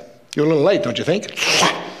me up. You're a little late, don't you think?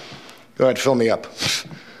 Go ahead, fill me up.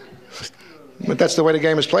 But that's the way the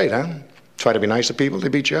game is played, huh? Try to be nice to people, they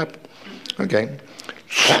beat you up. Okay.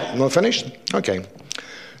 Well, finished? Okay.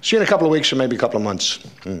 See you in a couple of weeks or maybe a couple of months.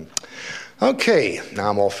 Okay, now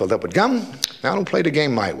I'm all filled up with gum. Now I'll play the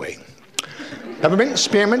game my way. Peppermint,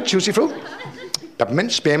 spearmint, juicy fruit.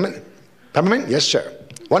 Peppermint, spearmint, peppermint, yes, sir.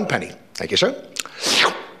 1 penny. Thank you, sir.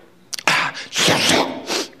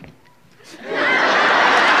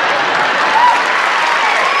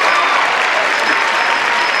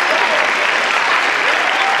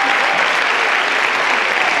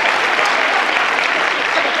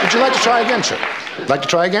 Would you like to try again, sir? Like to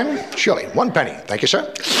try again? Surely. 1 penny. Thank you, sir.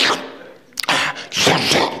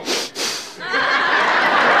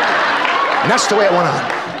 And that's the way it went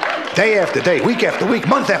on. Day after day, week after week,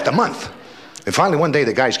 month after month. And finally, one day,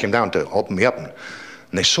 the guys came down to open me up, and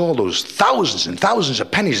they saw those thousands and thousands of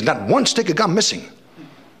pennies and not one stick of gum missing.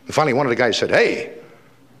 And finally, one of the guys said, hey,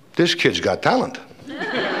 this kid's got talent.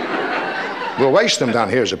 We'll waste him down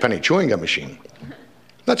here as a penny chewing gum machine.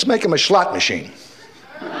 Let's make him a slot machine.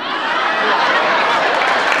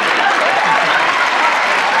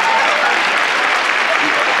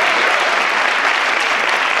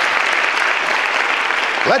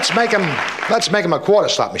 Let's make him a quarter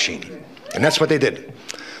slot machine. And that's what they did.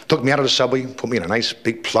 Took me out of the subway, put me in a nice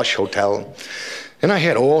big plush hotel. And I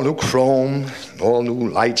had all new chrome, all new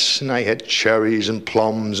lights, and I had cherries and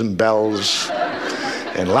plums and bells.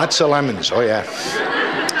 And lots of lemons, oh yeah.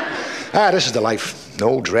 This is the life.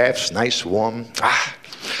 No drafts, nice, warm.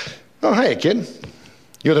 Oh, hey, kid.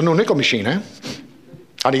 You're the new nickel machine, huh?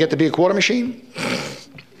 How do you get to be a quarter machine?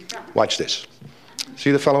 Watch this.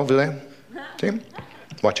 See the fellow over there? See him?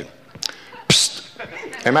 Watch it. Psst.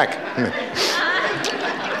 Hey, Mac, come here.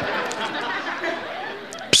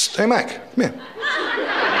 Psst. Hey, Mac, come here.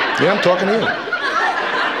 Yeah, I'm talking to you.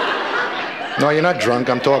 No, you're not drunk.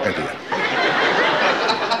 I'm talking to you.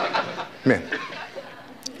 Come here.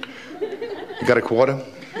 You got a quarter?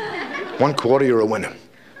 1 quarter, you're a winner.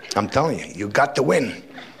 I'm telling you, you got to win.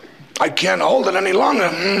 I can't hold it any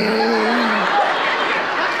longer.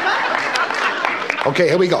 Okay,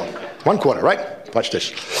 here we go. 1 quarter, right? Watch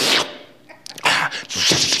this.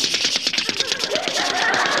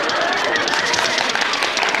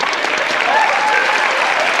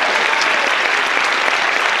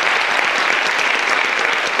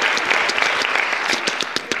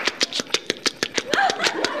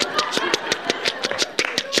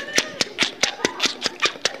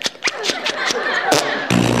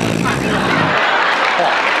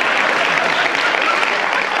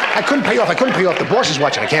 I couldn't pay off. The boss is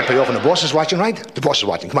watching. I can't pay off when the boss is watching, right? The boss is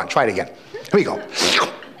watching. Come on, try it again. Here we go.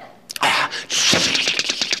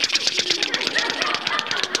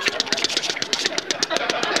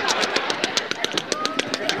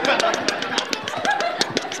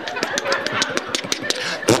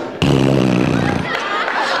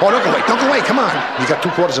 Oh, don't go away, come on. You got 2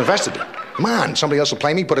 quarters invested. Come on, somebody else will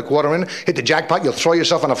play me, put a quarter in, hit the jackpot, you'll throw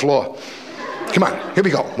yourself on the floor. Come on, here we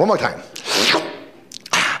go, one more time.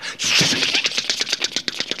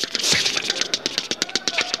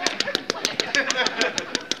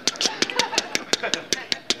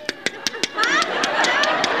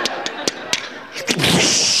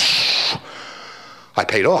 I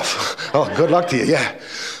paid off. Oh, good luck to you, yeah.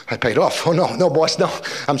 I paid off. Oh, no, boss, no.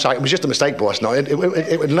 I'm sorry, it was just a mistake, boss. No, it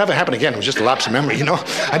would never happen again. It was just a lapse of memory, you know?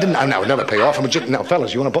 I would never pay off. Now,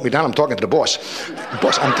 fellas, you want to put me down? I'm talking to the boss.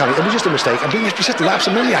 Boss, I'm telling you, it was just a mistake. It was just a lapse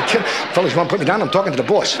of memory. Fellas, you want to put me down? I'm talking to the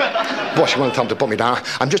boss. Boss, you want to tell him to put me down?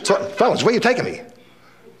 I'm just talking. Fellas, where are you taking me?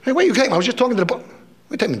 Hey, where are you taking me? I was just talking to the boss.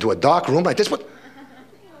 We're taking me to a dark room like this.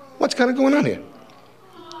 What's kind of going on here?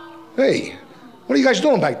 Hey, what are you guys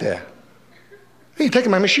doing back there? Hey, you're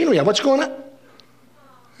taking my machinery out. What's going on?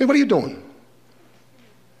 Hey, what are you doing?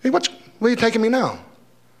 Hey, where are you taking me now?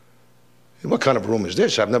 Hey, what kind of room is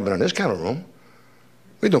this? I've never been in this kind of room.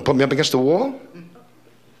 What are you doing, put me up against the wall?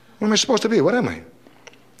 What am I supposed to be? What am I?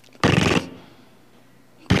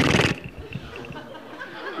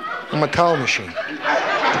 I'm a towel machine.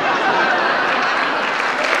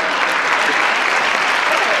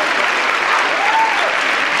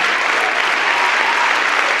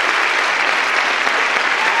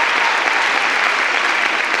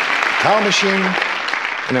 Towel machine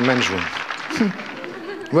in a men's room.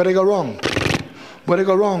 Where'd it go wrong? Where'd it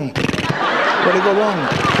go wrong? Where'd it go wrong?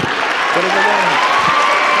 Where'd it go wrong?